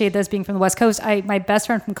appreciate this being from the West Coast. My best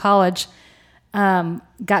friend from college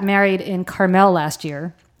got married in Carmel last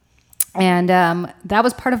year. And that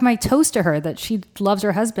was part of my toast to her, that she loves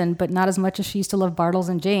her husband, but not as much as she used to love Bartles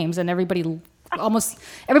and James. And everybody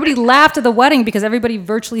laughed at the wedding because everybody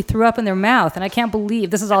virtually threw up in their mouth. And I can't believe,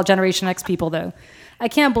 this is all Generation X people though, I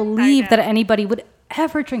can't believe that anybody would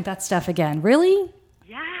ever drink that stuff again. Really?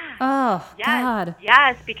 Yeah. Oh, yes. God.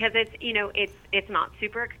 Yes, because it's not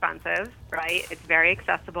super expensive, right? It's very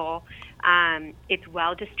accessible. It's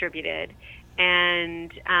well distributed,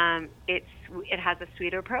 and it has a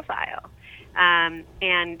sweeter profile, and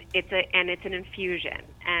it's an infusion,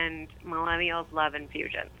 and millennials love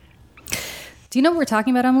infusions. Do you know what we're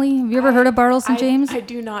talking about, Emily? Have you ever heard of Bartles and James? I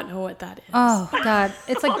do not know what that is. Oh God,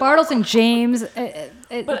 it's like Bartles and James.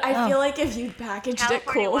 But I feel like if you packaged California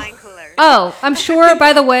it cool. wine coolers. Oh, I'm sure.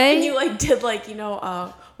 By the way, And you like did like,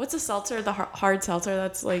 what's a seltzer? The hard seltzer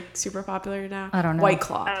that's like super popular now. I don't know. White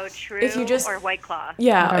Claw. Oh, True If you just or White Claw.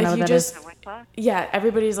 yeah, I don't know if what you that just A White Claw? yeah,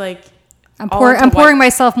 everybody's like I'm all pouring. into I'm pouring White-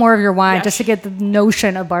 myself more of your wine Yeah. just to get the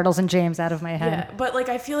notion of Bartles and James out of my head. Yeah, but like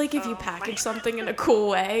I feel like if you package something in a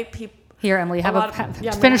cool way, people. Here, Emily, have lot of- I'm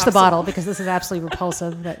gonna finish have the some. bottle because this is absolutely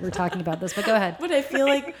repulsive that we're talking about this. But go ahead. But I feel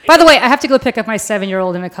like By the way, I have to go pick up my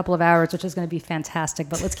 7-year-old in a couple of hours, which is going to be fantastic.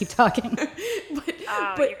 But let's keep talking.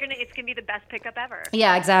 Oh, but it's gonna be the best pickup ever.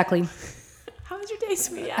 Yeah, exactly. how was your day,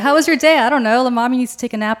 sweetie? How was your day? I don't know. The mommy needs to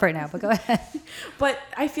take a nap right now. But go ahead. But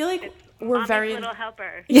I feel like we're Mommy's very. little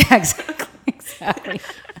helper. Yeah, exactly. Exactly.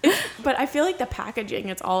 But I feel like the packaging,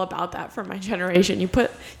 it's all about that for my generation. You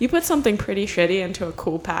put something pretty shitty into a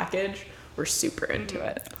cool package, we're super into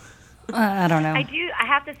it. I don't know. I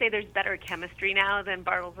have to say there's better chemistry now than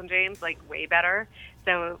Bartles and James, like way better.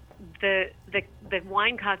 So the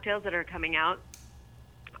wine cocktails that are coming out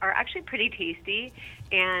are actually pretty tasty,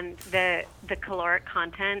 and the caloric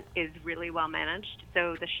content is really well managed.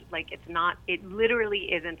 So it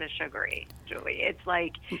literally isn't as sugary, Julie. It's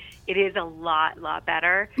like it is a lot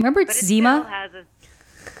better. Remember but it Zima? still has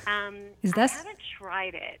Is I that- haven't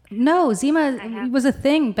tried it. No, Zima was a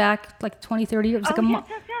thing back like 20, 30 years. It was like a yes, month.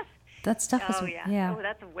 yes. That stuff was Oh yeah. yeah. Oh,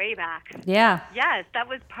 that's way back. Yeah. Yes, that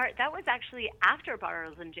was actually after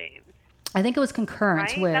Bartles and James, I think it was concurrent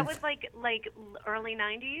right? with. That was like early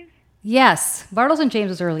 90s. Yes, Bartles and James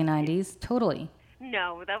was early 90s. Totally.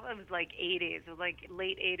 No, that was like 80s. It was like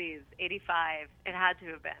late 80s, 85. It had to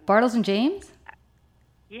have been. Bartles and James?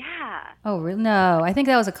 Yeah. Oh, really? No, I think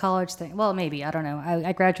that was a college thing. Well, maybe. I don't know.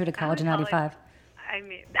 I graduated college in college. 95. I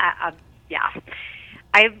mean, yeah.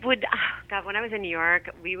 I would, God, when I was in New York,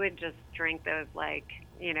 we would just drink those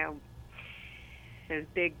those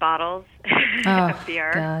big bottles of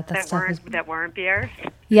beer God, that weren't beer.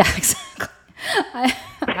 Yeah, exactly.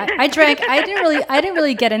 I drank. I didn't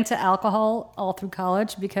really get into alcohol all through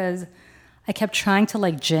college because I kept trying to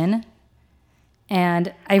like gin,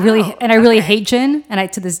 and I really hate gin, and I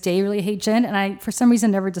to this day really hate gin, and I for some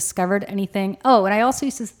reason never discovered anything. Oh, and I also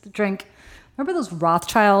used to drink. Remember those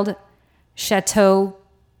Rothschild Chateau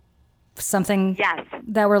something? Yes.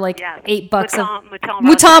 That were like Yes. $8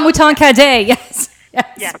 Mouton Cadet. Yes.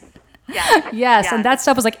 Yes. Yes. Yes, and that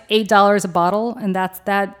stuff was like $8 a bottle, and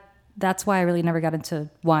that's why I really never got into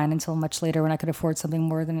wine until much later when I could afford something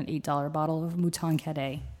more than an $8 bottle of Mouton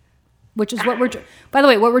Cadet, which is what by the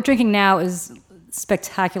way, what we're drinking now is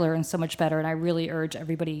spectacular and so much better, and I really urge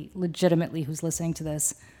everybody legitimately who's listening to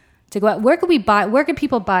this to go out. Where can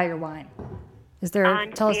people buy your wine? Is there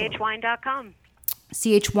On tell us chwine.com.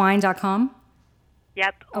 chwine.com?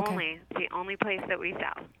 Yep, Okay. only. It's the only place that we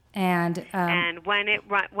sell. And And when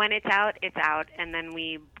it's out, it's out, and then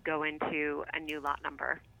we go into a new lot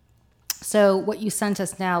number. so what you sent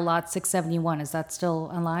us now, lot 671, is that still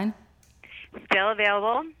online? Still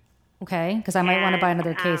available. Okay, because I might want to buy And,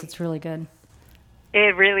 another case. It's really good.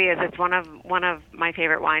 It really is. It's one of my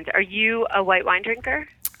favorite wines. Are you a white wine drinker?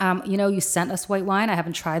 You sent us white wine. I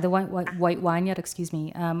haven't tried the white wine yet. Excuse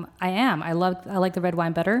me. I am. I like the red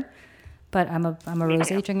wine better, but I'm a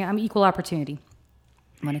rosé drinker. I'm equal opportunity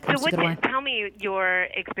when it comes to good wine. Tell me your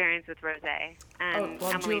experience with rosé, and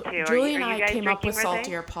Emily too. Julie and are you I guys came up with drinking rosé?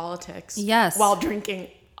 saltier politics. Yes. While drinking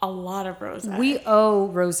a lot of rosé. We owe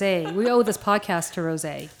rosé. We owe this podcast to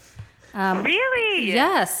rosé. Really?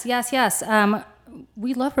 Yes.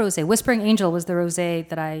 We love rosé. Whispering Angel was the rosé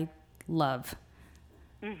that I love.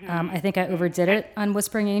 I think I overdid it on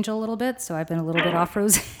Whispering Angel a little bit, so I've been a little bit off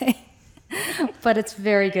rosé, but it's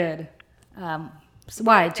very good. So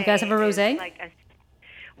why? Do you guys have a rosé?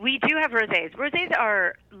 We do have rosés. Rosés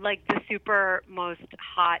are like the super most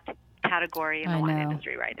hot category in the wine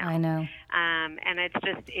industry right now. I know. And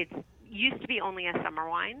it used to be only a summer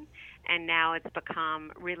wine, and now it's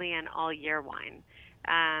become really an all-year wine.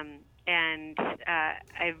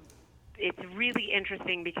 It's really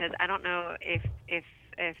interesting because I don't know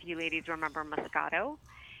if you ladies remember Moscato.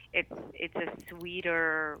 It's a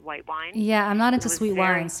sweeter white wine. Yeah, I'm not into sweet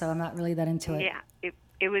wines, so I'm not really that into it. Yeah,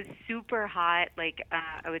 it was super hot,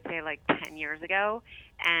 I would say 10 years ago,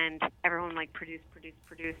 and everyone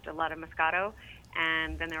produced a lot of Moscato,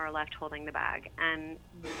 and then they were left holding the bag. And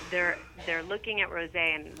they're looking at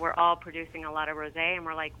rosé, and we're all producing a lot of rosé, and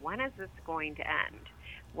we're like, when is this going to end?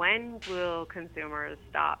 When will consumers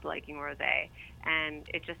stop liking rosé? And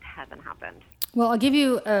it just hasn't happened. Well, I'll give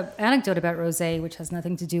you an anecdote about rosé, which has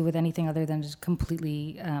nothing to do with anything other than just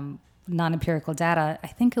completely non-empirical data. I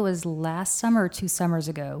think it was last summer or 2 summers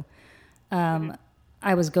ago.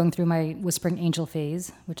 I was going through my Whispering Angel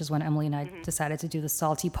phase, which is when Emily and I decided to do the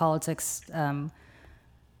salty politics.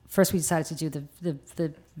 First, we decided to do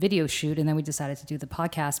the video shoot, and then we decided to do the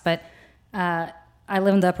podcast. But I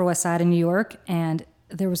live in the Upper West Side in New York, and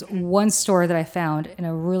there was one store that I found in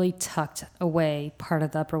a really tucked away part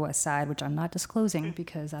of the Upper West Side, which I'm not disclosing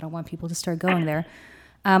because I don't want people to start going there.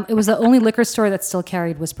 It was the only liquor store that still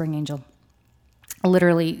carried Whispering Angel.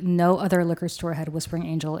 Literally, no other liquor store had Whispering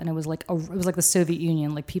Angel, and it was like the Soviet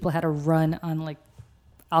Union. Like, people had a run on like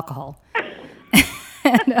alcohol,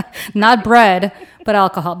 and, not bread, but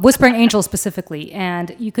alcohol. Whispering Angel specifically,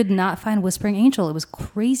 and you could not find Whispering Angel. It was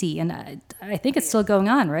crazy, and I think it's still going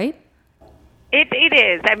on, right? It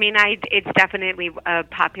is. I mean, it's definitely a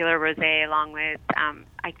popular rosé, along with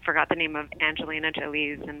I forgot the name of Angelina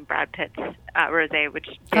Jolie's and Brad Pitt's rosé, which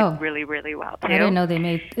did really, really well too. I didn't know they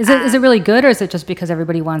made. Is it really good, or is it just because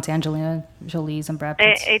everybody wants Angelina Jolie's and Brad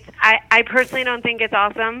Pitt's? I personally don't think it's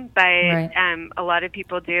awesome, but Right. A lot of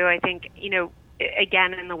people do. I think,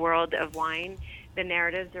 again, in the world of wine, the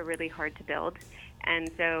narratives are really hard to build.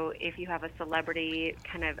 And so if you have a celebrity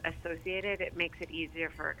kind of associated, it makes it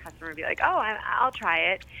easier for a customer to be like, oh, I'll try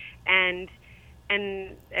it. And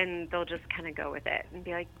they'll just kind of go with it and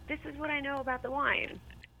be like, this is what I know about the wine.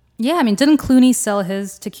 Yeah, I mean, didn't Clooney sell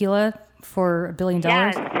his tequila for $1 billion?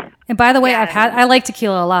 Yes. And by the way, Yes. I like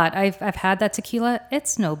tequila a lot. I've had that tequila.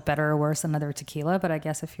 It's no better or worse than other tequila, but I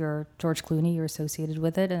guess if you're George Clooney, you're associated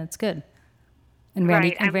with it, and it's good. And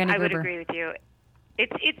Randy I Gruber. would agree with you.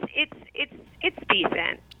 It's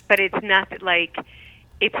decent, but it's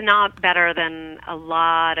not better than a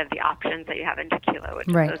lot of the options that you have in tequila, which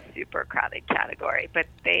Right. is a super crowded category. But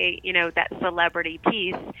they, that celebrity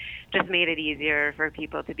piece just made it easier for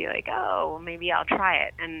people to be like, oh, well, maybe I'll try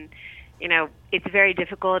it. And it's very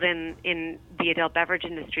difficult in the adult beverage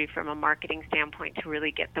industry from a marketing standpoint to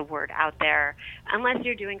really get the word out there, unless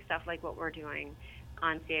you're doing stuff like what we're doing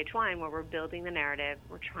on CH Wine, where we're building the narrative,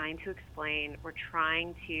 we're trying to explain, we're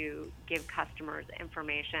trying to give customers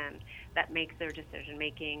information that makes their decision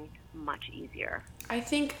making much easier. I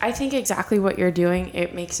think exactly what you're doing,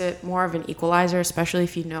 it makes it more of an equalizer, especially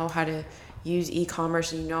if you know how to use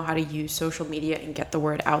e-commerce and you know how to use social media and get the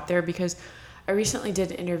word out there. Because I recently did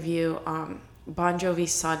an interview, Bon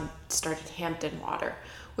Jovi's son started Hampton Water,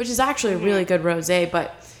 which is actually a really good rosé,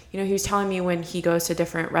 but he was telling me when he goes to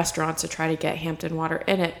different restaurants to try to get Hampton Water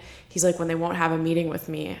in it, he's like, when they won't have a meeting with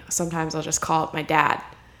me, sometimes I'll just call up my dad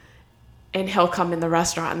and he'll come in the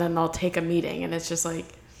restaurant and then they'll take a meeting. And it's just like,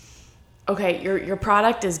 okay, your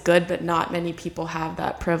product is good, but not many people have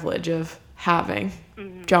that privilege of having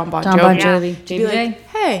John Bon Jovi. JBJ. Be like,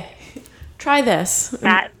 hey, try this.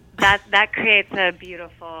 That creates a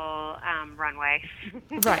beautiful runway.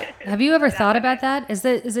 Right. Have you ever thought about that? Is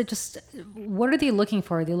it just, what are they looking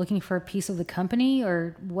for? Are they looking for a piece of the company,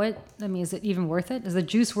 or what? I mean, is it even worth it? Is the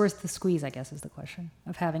juice worth the squeeze, I guess, is the question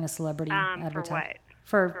of having a celebrity advertise.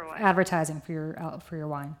 For what? Advertising for your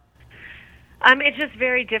wine. It's just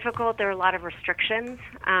very difficult. There are a lot of restrictions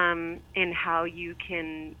in how you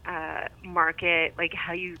can market, like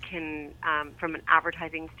how you can, from an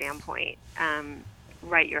advertising standpoint,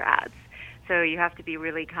 write your ads. So you have to be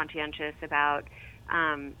really conscientious about,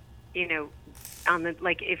 on the,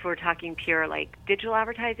 like, if we're talking pure like digital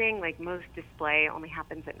advertising, like most display only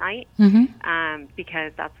happens at night,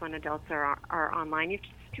 because that's when adults are online. You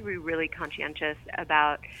have to be really conscientious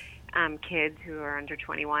about kids who are under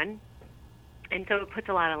 21. And so it puts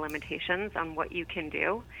a lot of limitations on what you can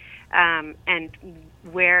do, and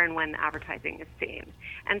where and when the advertising is seen.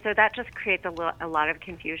 And so that just creates a lot of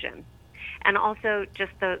confusion. And also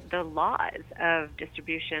just the laws of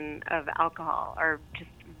distribution of alcohol are just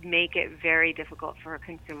make it very difficult for a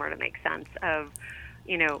consumer to make sense of,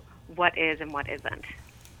 what is and what isn't.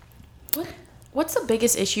 What's the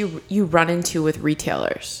biggest issue you run into with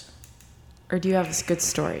retailers? Or do you have a good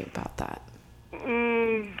story about that?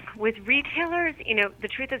 With retailers, the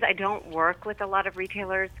truth is I don't work with a lot of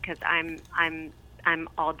retailers because I'm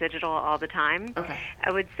all digital all the time. Okay.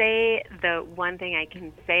 I would say the one thing I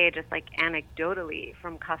can say, just like anecdotally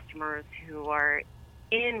from customers who are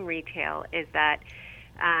in retail, is that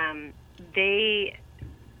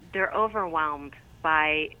they're overwhelmed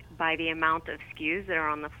by the amount of SKUs that are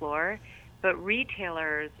on the floor. But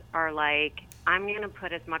retailers are like, I'm going to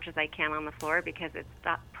put as much as I can on the floor because it's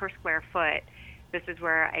that per square foot. This is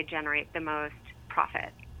where I generate the most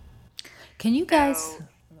profit. Can you guys...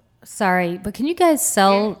 Sorry, but can you guys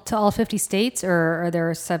sell to all 50 states, or are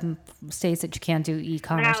there some states that you can't do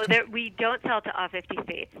e-commerce No, we don't sell to all 50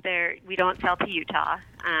 states. We don't sell to Utah.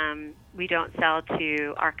 We don't sell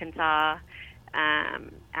to Arkansas,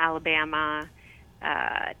 Alabama,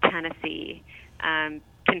 Tennessee,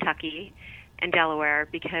 Kentucky, and Delaware,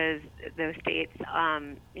 because those states,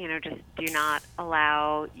 just do not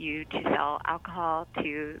allow you to sell alcohol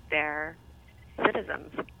to their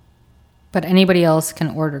citizens. But anybody else can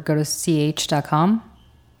order. Go to ch.com.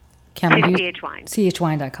 CHWine.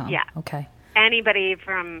 CHWine.com. Yeah. Okay. Anybody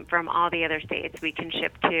from all the other states we can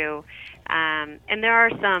ship to. And there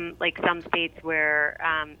are some states where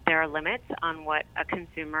there are limits on what a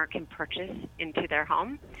consumer can purchase into their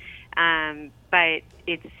home. But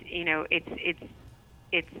it's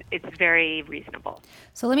very reasonable.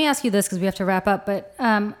 So let me ask you this, because we have to wrap up. But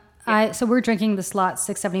so we're drinking the Slot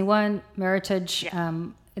 671 Meritage. Yeah.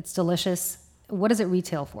 It's delicious. What does it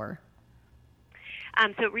retail for?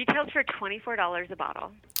 So it retails for $24 a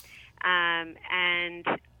bottle, and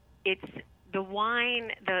it's the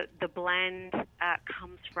wine. The blend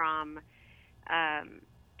comes from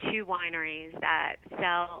 2 wineries that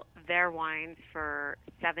sell their wines for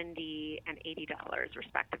 $70 and $80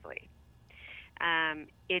 respectively.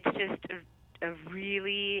 It's just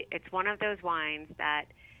it's one of those wines that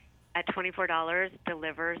at $24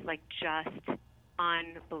 delivers just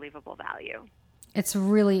unbelievable value. It's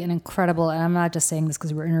really an incredible, and I'm not just saying this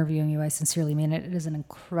because we're interviewing you, I sincerely mean it. It is an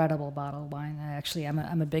incredible bottle of wine.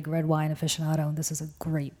 I'm a big red wine aficionado, and this is a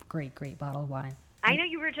great, great, great bottle of wine. I know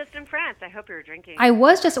you were just in France. I hope you were drinking. I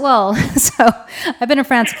was so I've been in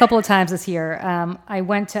France a couple of times this year. I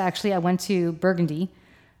went to Burgundy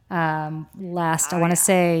last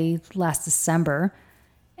December.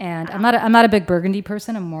 And I'm not a big Burgundy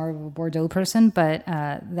person. I'm more of a Bordeaux person, but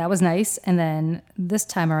that was nice. And then this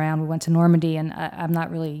time around, we went to Normandy, and I'm not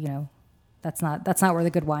really, that's not where the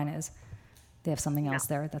good wine is. They have something else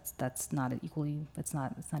there that's not equally, it's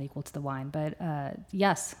not equal to the wine. But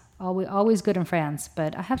yes, always good in France.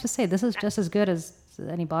 But I have to say, this is just as good as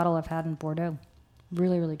any bottle I've had in Bordeaux.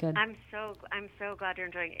 Really, really good. I'm so glad you're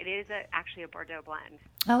enjoying it. It is actually a Bordeaux blend.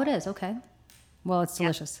 Oh, it is. Okay. Well, it's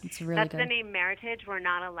delicious. Yep. It's really That's good. That's the name Meritage. We're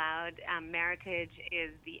not allowed. Meritage is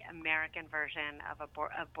the American version of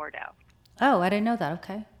Bordeaux. Oh, I didn't know that.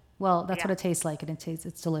 Okay. Well, that's what it tastes like, and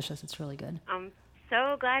it's delicious. It's really good. I'm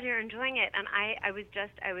so glad you're enjoying it. And I was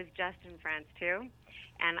just in France too,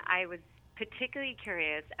 and I was particularly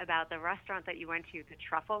curious about the restaurant that you went to, the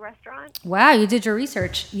truffle restaurant. Wow, you did your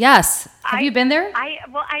research. Yes. Have you been there? I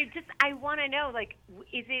want to know,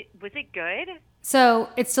 was it good? So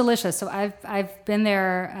it's delicious. So I've been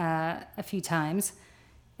there a few times,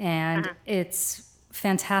 and it's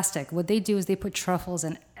fantastic. What they do is they put truffles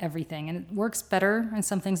in everything, and it works better in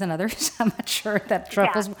some things than others. I'm not sure that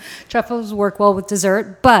truffles work well with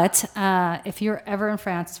dessert, but if you're ever in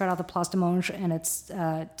France, it's right off the Place de Monge, and it's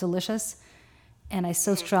delicious. And I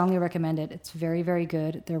so strongly recommend it. It's very, very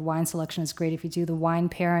good. Their wine selection is great. If you do the wine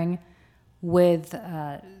pairing with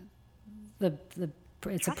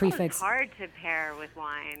it's truffle a prefix. It's hard to pair with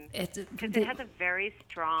wine because it has a very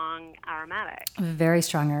strong aromatic. Very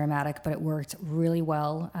strong aromatic, but it worked really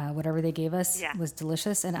well. Whatever they gave us was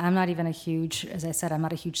delicious. And I'm not even a huge, as I said, I'm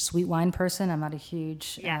not a huge sweet wine person. I'm not a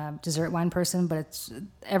huge dessert wine person, but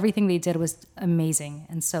everything they did was amazing.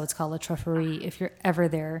 And so it's called La Trufferie. If you're ever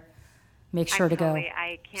there, make sure to go.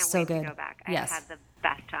 I can't so wait good. To go back. I had the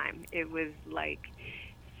best time. It was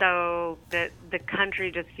so the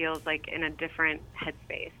country just feels like in a different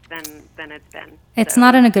headspace than it's been. It's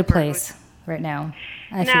not in a good place right now.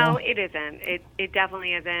 I feel. It isn't. It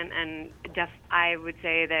definitely isn't. And I would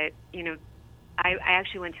say that I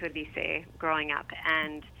actually went to a lycée growing up,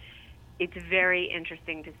 and it's very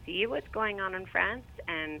interesting to see what's going on in France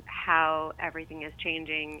and how everything is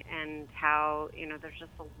changing, and how there's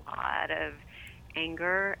just a lot of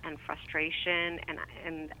anger and frustration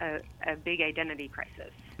and a big identity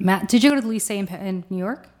crisis. Matt, did you go to the lycée in New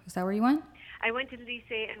York? Is that where you went? I went to the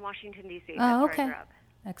lycée in Washington, D.C. Oh, okay.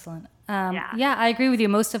 Excellent. I agree with you.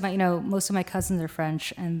 Most of my cousins are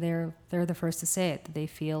French, and they're the first to say it. That they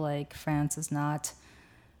feel like France is not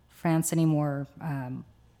France anymore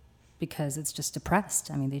because it's just depressed.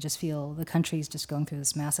 I mean, they just feel the country's just going through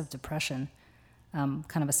this massive depression. Kind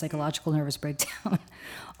of a psychological nervous breakdown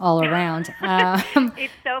all around.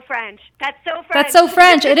 It's so French. That's so French. That's so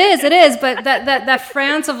French. It is. But that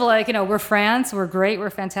France of we're France, we're great, we're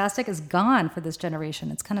fantastic is gone for this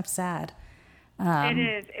generation. It's kind of sad. It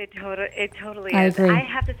is. It totally I is. agree. I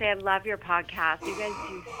have to say, I love your podcast. You guys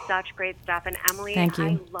do such great stuff. And Emily, Thank you.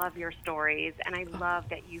 I love your stories, and I love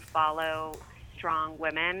that you follow strong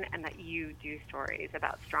women and that you do stories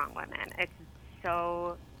about strong women.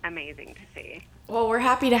 so amazing to see. Well, we're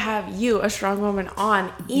happy to have you, a strong woman, on,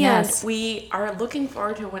 and Yes. we are looking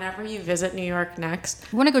forward to whenever you visit New York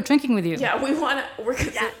next. We want to go drinking with you. Yeah, we want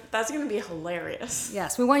to. That's going to be hilarious.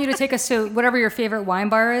 Yes, we want you to take us to whatever your favorite wine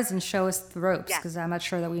bar is and show us the ropes, Yes. because I'm not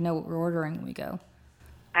sure that we know what we're ordering when we go.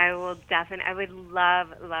 I would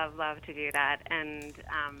love to do that, and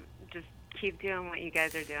just keep doing what you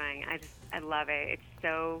guys are doing. I love it. It's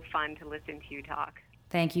so fun to listen to you talk.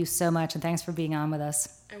 Thank you so much, and thanks for being on with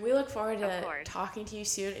us. And we look forward to Of course. talking to you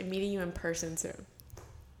soon and meeting you in person soon.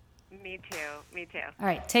 Me too. All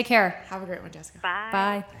right, take care. Have a great one, Jessica.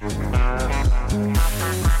 Bye. Bye.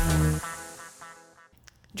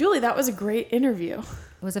 Julie, that was a great interview.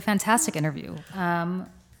 It was a fantastic interview.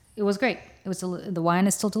 It was great. The wine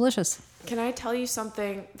is still delicious. Can I tell you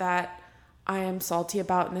something that I am salty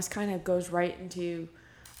about? And this kind of goes right into,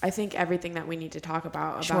 I think, everything that we need to talk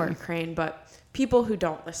about Sure. Ukraine, but people who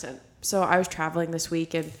don't listen. So I was traveling this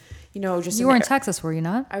week, and just You were in Texas, were you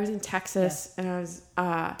not? I was in Texas, and I was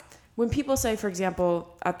when people say, for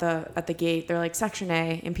example, at the gate, they're like Section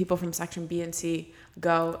A, and people from Section B and C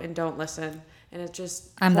go and don't listen, and it just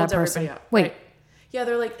I'm holds that person. everybody up. Wait. Right? Yeah,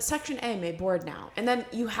 they're like Section A may board now, and then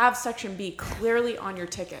you have Section B clearly on your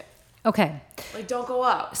ticket. Okay. Like, don't go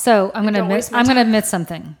up. So I'm Don't gonna waste my I'm gonna time. admit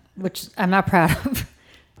something, which I'm not proud of.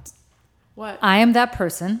 What? I am that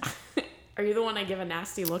person. Are you the one I give a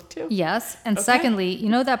nasty look to? Yes. And Okay. secondly, you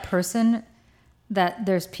know that person that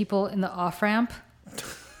there's people in the off ramp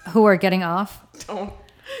who are getting off, Don't.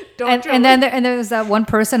 and then there's that one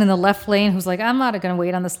person in the left lane who's like, I'm not going to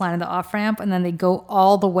wait on this line in the off ramp, and then they go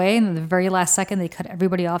all the way, and then the very last second they cut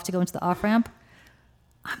everybody off to go into the off ramp.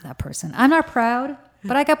 I'm that person. I'm not proud,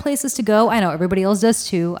 but I got places to go. I know everybody else does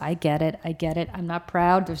too. I get it. I'm not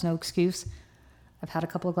proud. There's no excuse. I've had a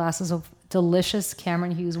couple of glasses of delicious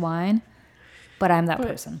Cameron Hughes wine, but I'm that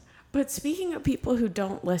person. But speaking of people who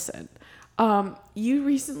don't listen, you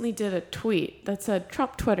recently did a tweet that said,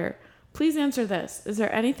 Trump Twitter, please answer this. Is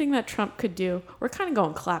there anything that Trump could do? We're kind of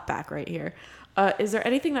going clap back right here. Is there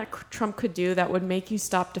anything that Trump could do that would make you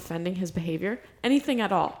stop defending his behavior? Anything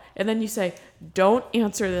at all? And then you say, don't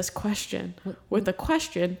answer this question with a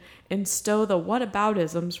question and stow the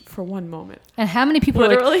whataboutisms for one moment. And how many people are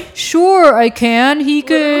Literally? like, sure, I can. He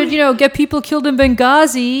could, get people killed in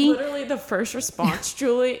Benghazi. Literally the first response,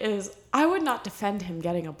 Julie, is I would not defend him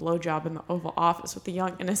getting a blowjob in the Oval Office with a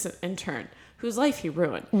young innocent intern whose life he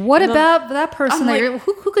ruined. What And about that person? I'm like-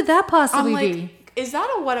 Who could that possibly I'm like, be? is that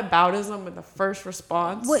a whataboutism with the first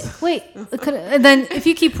response? Wait. And then if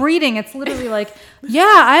you keep reading, it's literally like, yeah,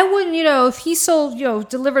 I wouldn't, if he sold,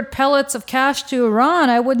 delivered pellets of cash to Iran,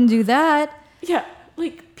 I wouldn't do that. Yeah,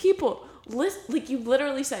 like people, like you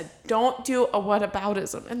literally said, don't do a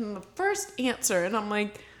whataboutism. And then the first answer, and I'm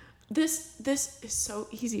like, this is so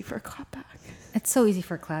easy for a clapback. It's so easy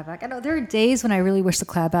for a clapback. I know there are days when I really wish the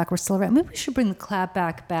clapback were still around. Maybe we should bring the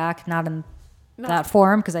clapback back, not in that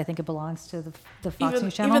form, because I think it belongs to the Fox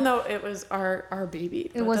News channel. Even though it was our baby.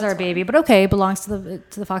 It was our baby, but okay, it belongs to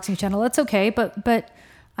the Fox News channel. That's okay, but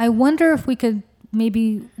I wonder if we could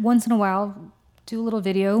maybe once in a while do a little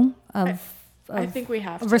video of I think we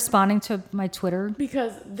have to. responding to my Twitter.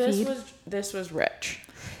 Because feed. this was rich.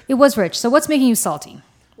 It was rich. So what's making you salty?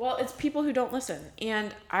 Well, it's people who don't listen.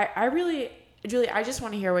 And I really, Julie, I just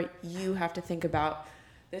want to hear what you have to think about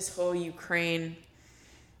this whole Ukraine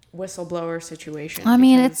whistleblower situation. I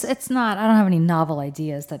mean, because it's not. I don't have any novel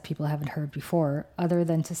ideas that people haven't heard before, other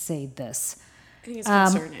than to say this. I think it's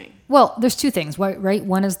concerning. Well, there's two things, right?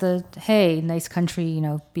 One is the, hey, nice country,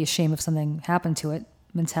 be ashamed if something happened to it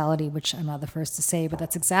mentality, which I'm not the first to say, but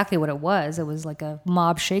that's exactly what it was. It was like a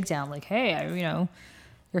mob shakedown. Like, hey,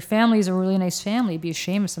 your family's a really nice family. Be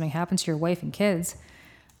ashamed if something happens to your wife and kids.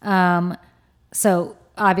 So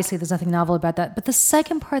obviously there's nothing novel about that. But the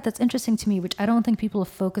second part that's interesting to me, which I don't think people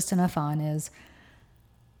have focused enough on, is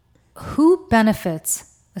who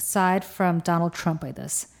benefits aside from Donald Trump by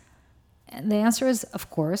this? And the answer is, of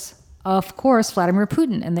course, Vladimir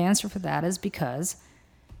Putin. And the answer for that is because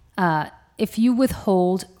if you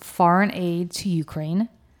withhold foreign aid to Ukraine,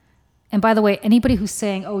 and by the way, anybody who's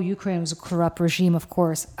saying, oh, Ukraine was a corrupt regime, of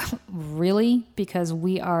course, really? Because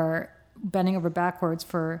we are bending over backwards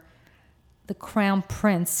for the crown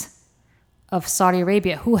prince of Saudi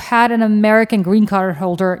Arabia, who had an American green card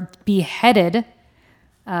holder beheaded.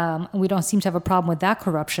 And we don't seem to have a problem with that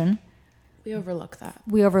corruption. We overlook that.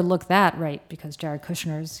 We overlook that, right, because Jared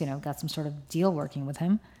Kushner's, got some sort of deal working with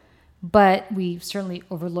him. But we certainly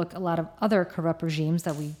overlook a lot of other corrupt regimes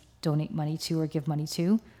that we donate money to or give money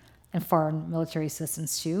to and foreign military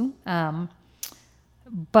assistance to.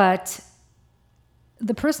 But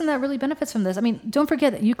the person that really benefits from this, I mean, don't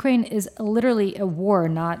forget that Ukraine is literally a war,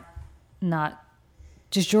 not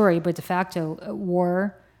de jure, but de facto a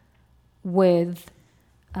war with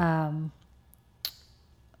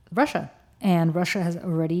Russia. And Russia has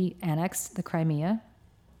already annexed the Crimea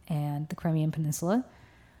and the Crimean Peninsula.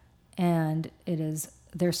 And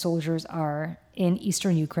their soldiers are in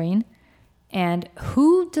eastern Ukraine. And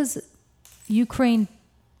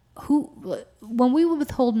when we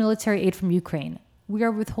withhold military aid from Ukraine, we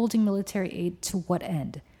are withholding military aid to what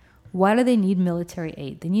end? Why do they need military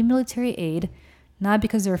aid? They need military aid not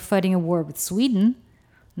because they're fighting a war with Sweden,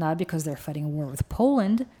 not because they're fighting a war with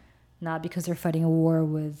Poland, not because they're fighting a war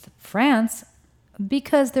with France,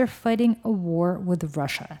 because they're fighting a war with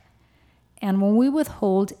Russia. And when we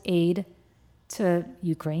withhold aid to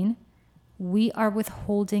Ukraine, we are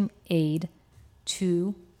withholding aid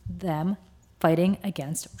to them fighting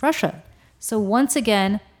against Russia. So once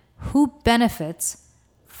again, who benefits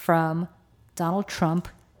from Donald Trump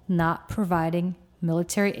not providing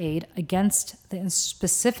military aid against the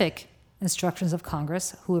specific instructions of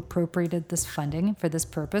Congress who appropriated this funding for this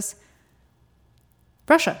purpose?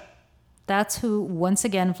 Russia. That's who, once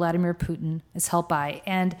again, Vladimir Putin is helped by.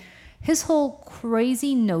 And his whole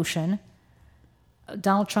crazy notion,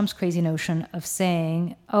 Donald Trump's crazy notion of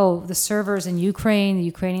saying, oh, the servers in Ukraine, the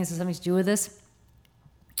Ukrainians have something to do with this,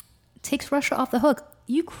 takes Russia off the hook.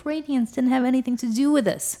 Ukrainians didn't have anything to do with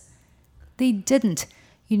this. They didn't.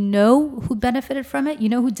 You know who benefited from it? You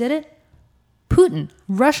know who did it? Putin.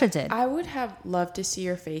 Russia did. I would have loved to see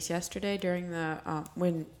your face yesterday during the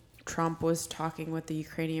when Trump was talking with the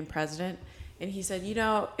Ukrainian president, and he said,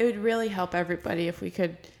 it would really help everybody if you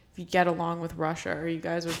get along with Russia, or you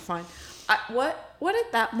guys would find. What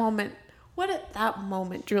at that moment,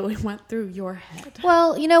 Julie, went through your head?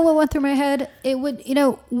 Well, you know what went through my head? It would,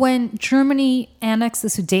 when Germany annexed the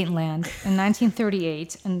Sudetenland in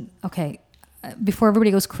 1938, and okay, before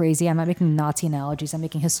everybody goes crazy, I'm not making Nazi analogies, I'm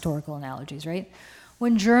making historical analogies, right?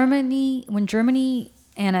 When Germany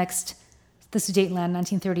annexed the Sudetenland in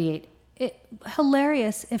 1938,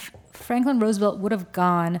 hilarious if Franklin Roosevelt would have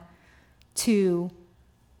gone to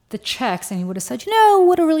the Czechs and he would have said,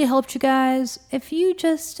 would have really helped you guys if you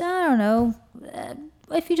just,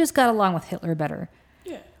 if you just got along with Hitler better.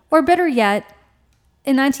 Yeah. Or better yet,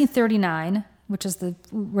 in 1939, which is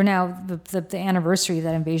we're now the anniversary of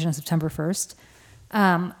that invasion of September 1st,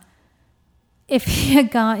 if he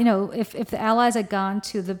had gone, if the Allies had gone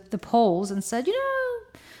to the Poles and said,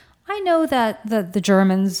 I know that the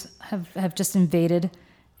Germans have just invaded,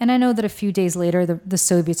 and I know that a few days later the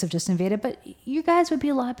Soviets have just invaded, but you guys would be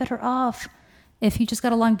a lot better off if you just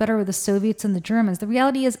got along better with the Soviets and the Germans. The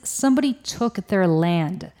reality is somebody took their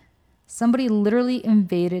land. Somebody literally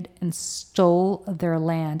invaded and stole their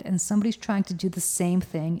land, and somebody's trying to do the same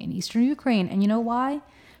thing in eastern Ukraine. And you know why?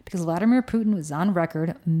 Because Vladimir Putin was on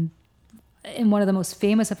record in one of the most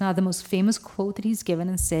famous, if not the most famous quote that he's given,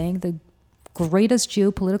 in saying the greatest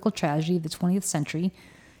geopolitical tragedy of the 20th century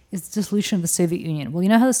is the dissolution of the Soviet Union. Well, you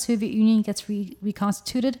know how the Soviet Union gets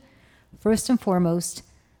reconstituted? First and foremost,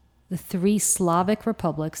 the three Slavic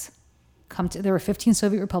republics there were 15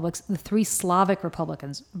 Soviet republics, the three Slavic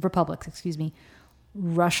republics,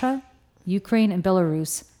 Russia, Ukraine, and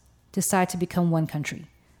Belarus decide to become one country.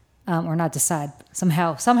 Or not decide,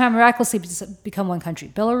 somehow miraculously become one country.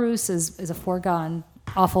 Belarus is a foregone,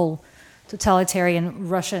 awful, totalitarian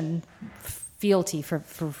Russian fealty,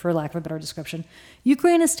 for lack of a better description.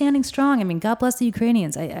 Ukraine is standing strong. I mean, God bless the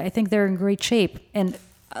Ukrainians. I think they're in great shape. And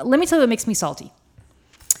let me tell you what makes me salty.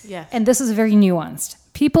 Yeah. And this is very nuanced.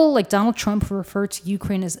 People like Donald Trump refer to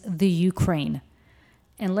Ukraine as the Ukraine.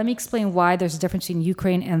 And let me explain why there's a difference between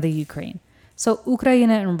Ukraine and the Ukraine. So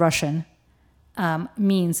Ukraina in Russian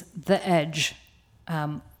means the edge,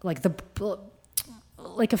 like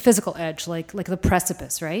a physical edge, like the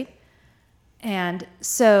precipice, right? And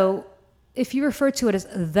so if you refer to it as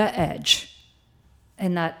the edge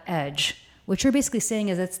and not edge, what you're basically saying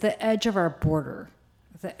is it's the edge of our border,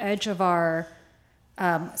 the edge of our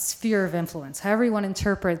sphere of influence, however you want to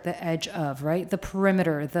interpret the edge of, right? The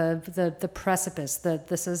perimeter, the precipice,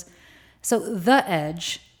 so the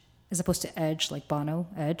edge, as opposed to edge, like Bono,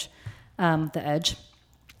 edge, the edge.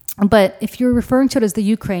 But if you're referring to it as the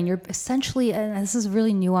Ukraine, you're essentially, and this is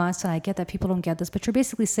really nuanced, and I get that people don't get this, but you're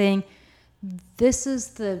basically saying this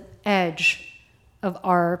is the edge of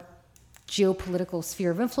our geopolitical sphere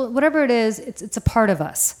of influence, whatever it is, it's a part of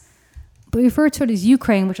us. But we refer to it as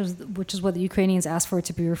Ukraine, which is what the Ukrainians asked for it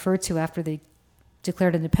to be referred to after they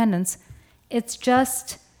declared independence. It's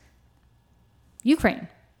just Ukraine.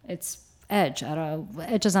 It's edge. I don't know.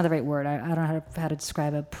 Edge is not the right word. I don't know how to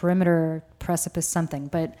describe a perimeter, precipice, something.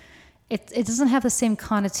 But it doesn't have the same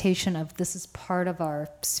connotation of this is part of our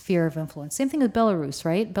sphere of influence. Same thing with Belarus,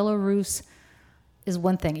 right? Belarus is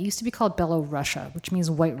one thing. It used to be called Belorussia, which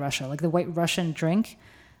means White Russia, like the White Russian drink.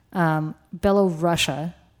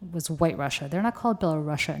 Belorussia was White Russia. They're not called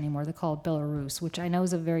Belorussia anymore. They're called Belarus, which I know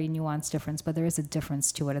is a very nuanced difference, but there is a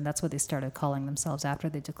difference to it, and that's what they started calling themselves after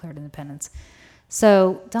they declared independence.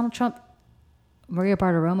 So Donald Trump, Maria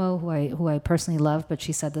Bartiromo, who I personally love, but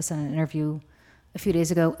she said this in an interview a few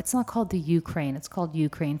days ago, it's not called the Ukraine. It's called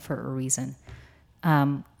Ukraine for a reason.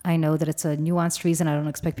 I know that it's a nuanced reason. I don't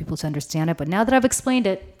expect people to understand it, but now that I've explained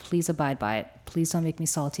it, please abide by it. Please don't make me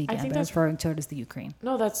salty again by referring to it as the Ukraine.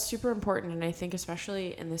 No, that's super important, and I think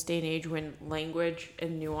especially in this day and age when language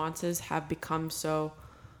and nuances have become so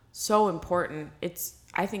important,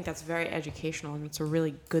 I think that's very educational, and it's a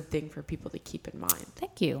really good thing for people to keep in mind.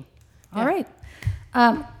 Thank you. All right.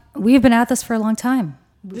 We have been at this for a long time.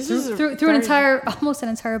 Through almost an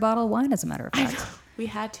entire bottle of wine, as a matter of fact. I know. We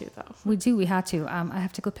had to, though. We had to. I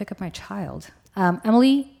have to go pick up my child.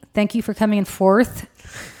 Emily, thank you for coming in fourth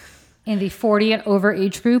in the 40 and over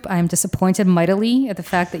age group. I am disappointed mightily at the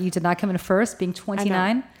fact that you did not come in first, being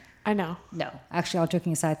 29. I know. No, actually, all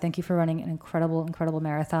joking aside, thank you for running an incredible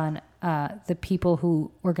marathon. The people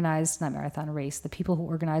who organized, not marathon, race, the people who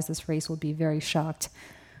organized this race will be very shocked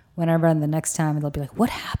when I run the next time, and they'll be like, what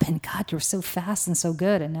happened? God, you're so fast and so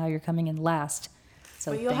good, and now you're coming in last.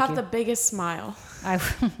 So but you'll have the biggest smile.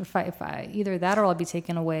 If I either that or I'll be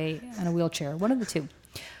taken away in a wheelchair. One of the two.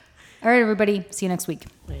 All right, everybody. See you next week.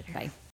 Later. Bye.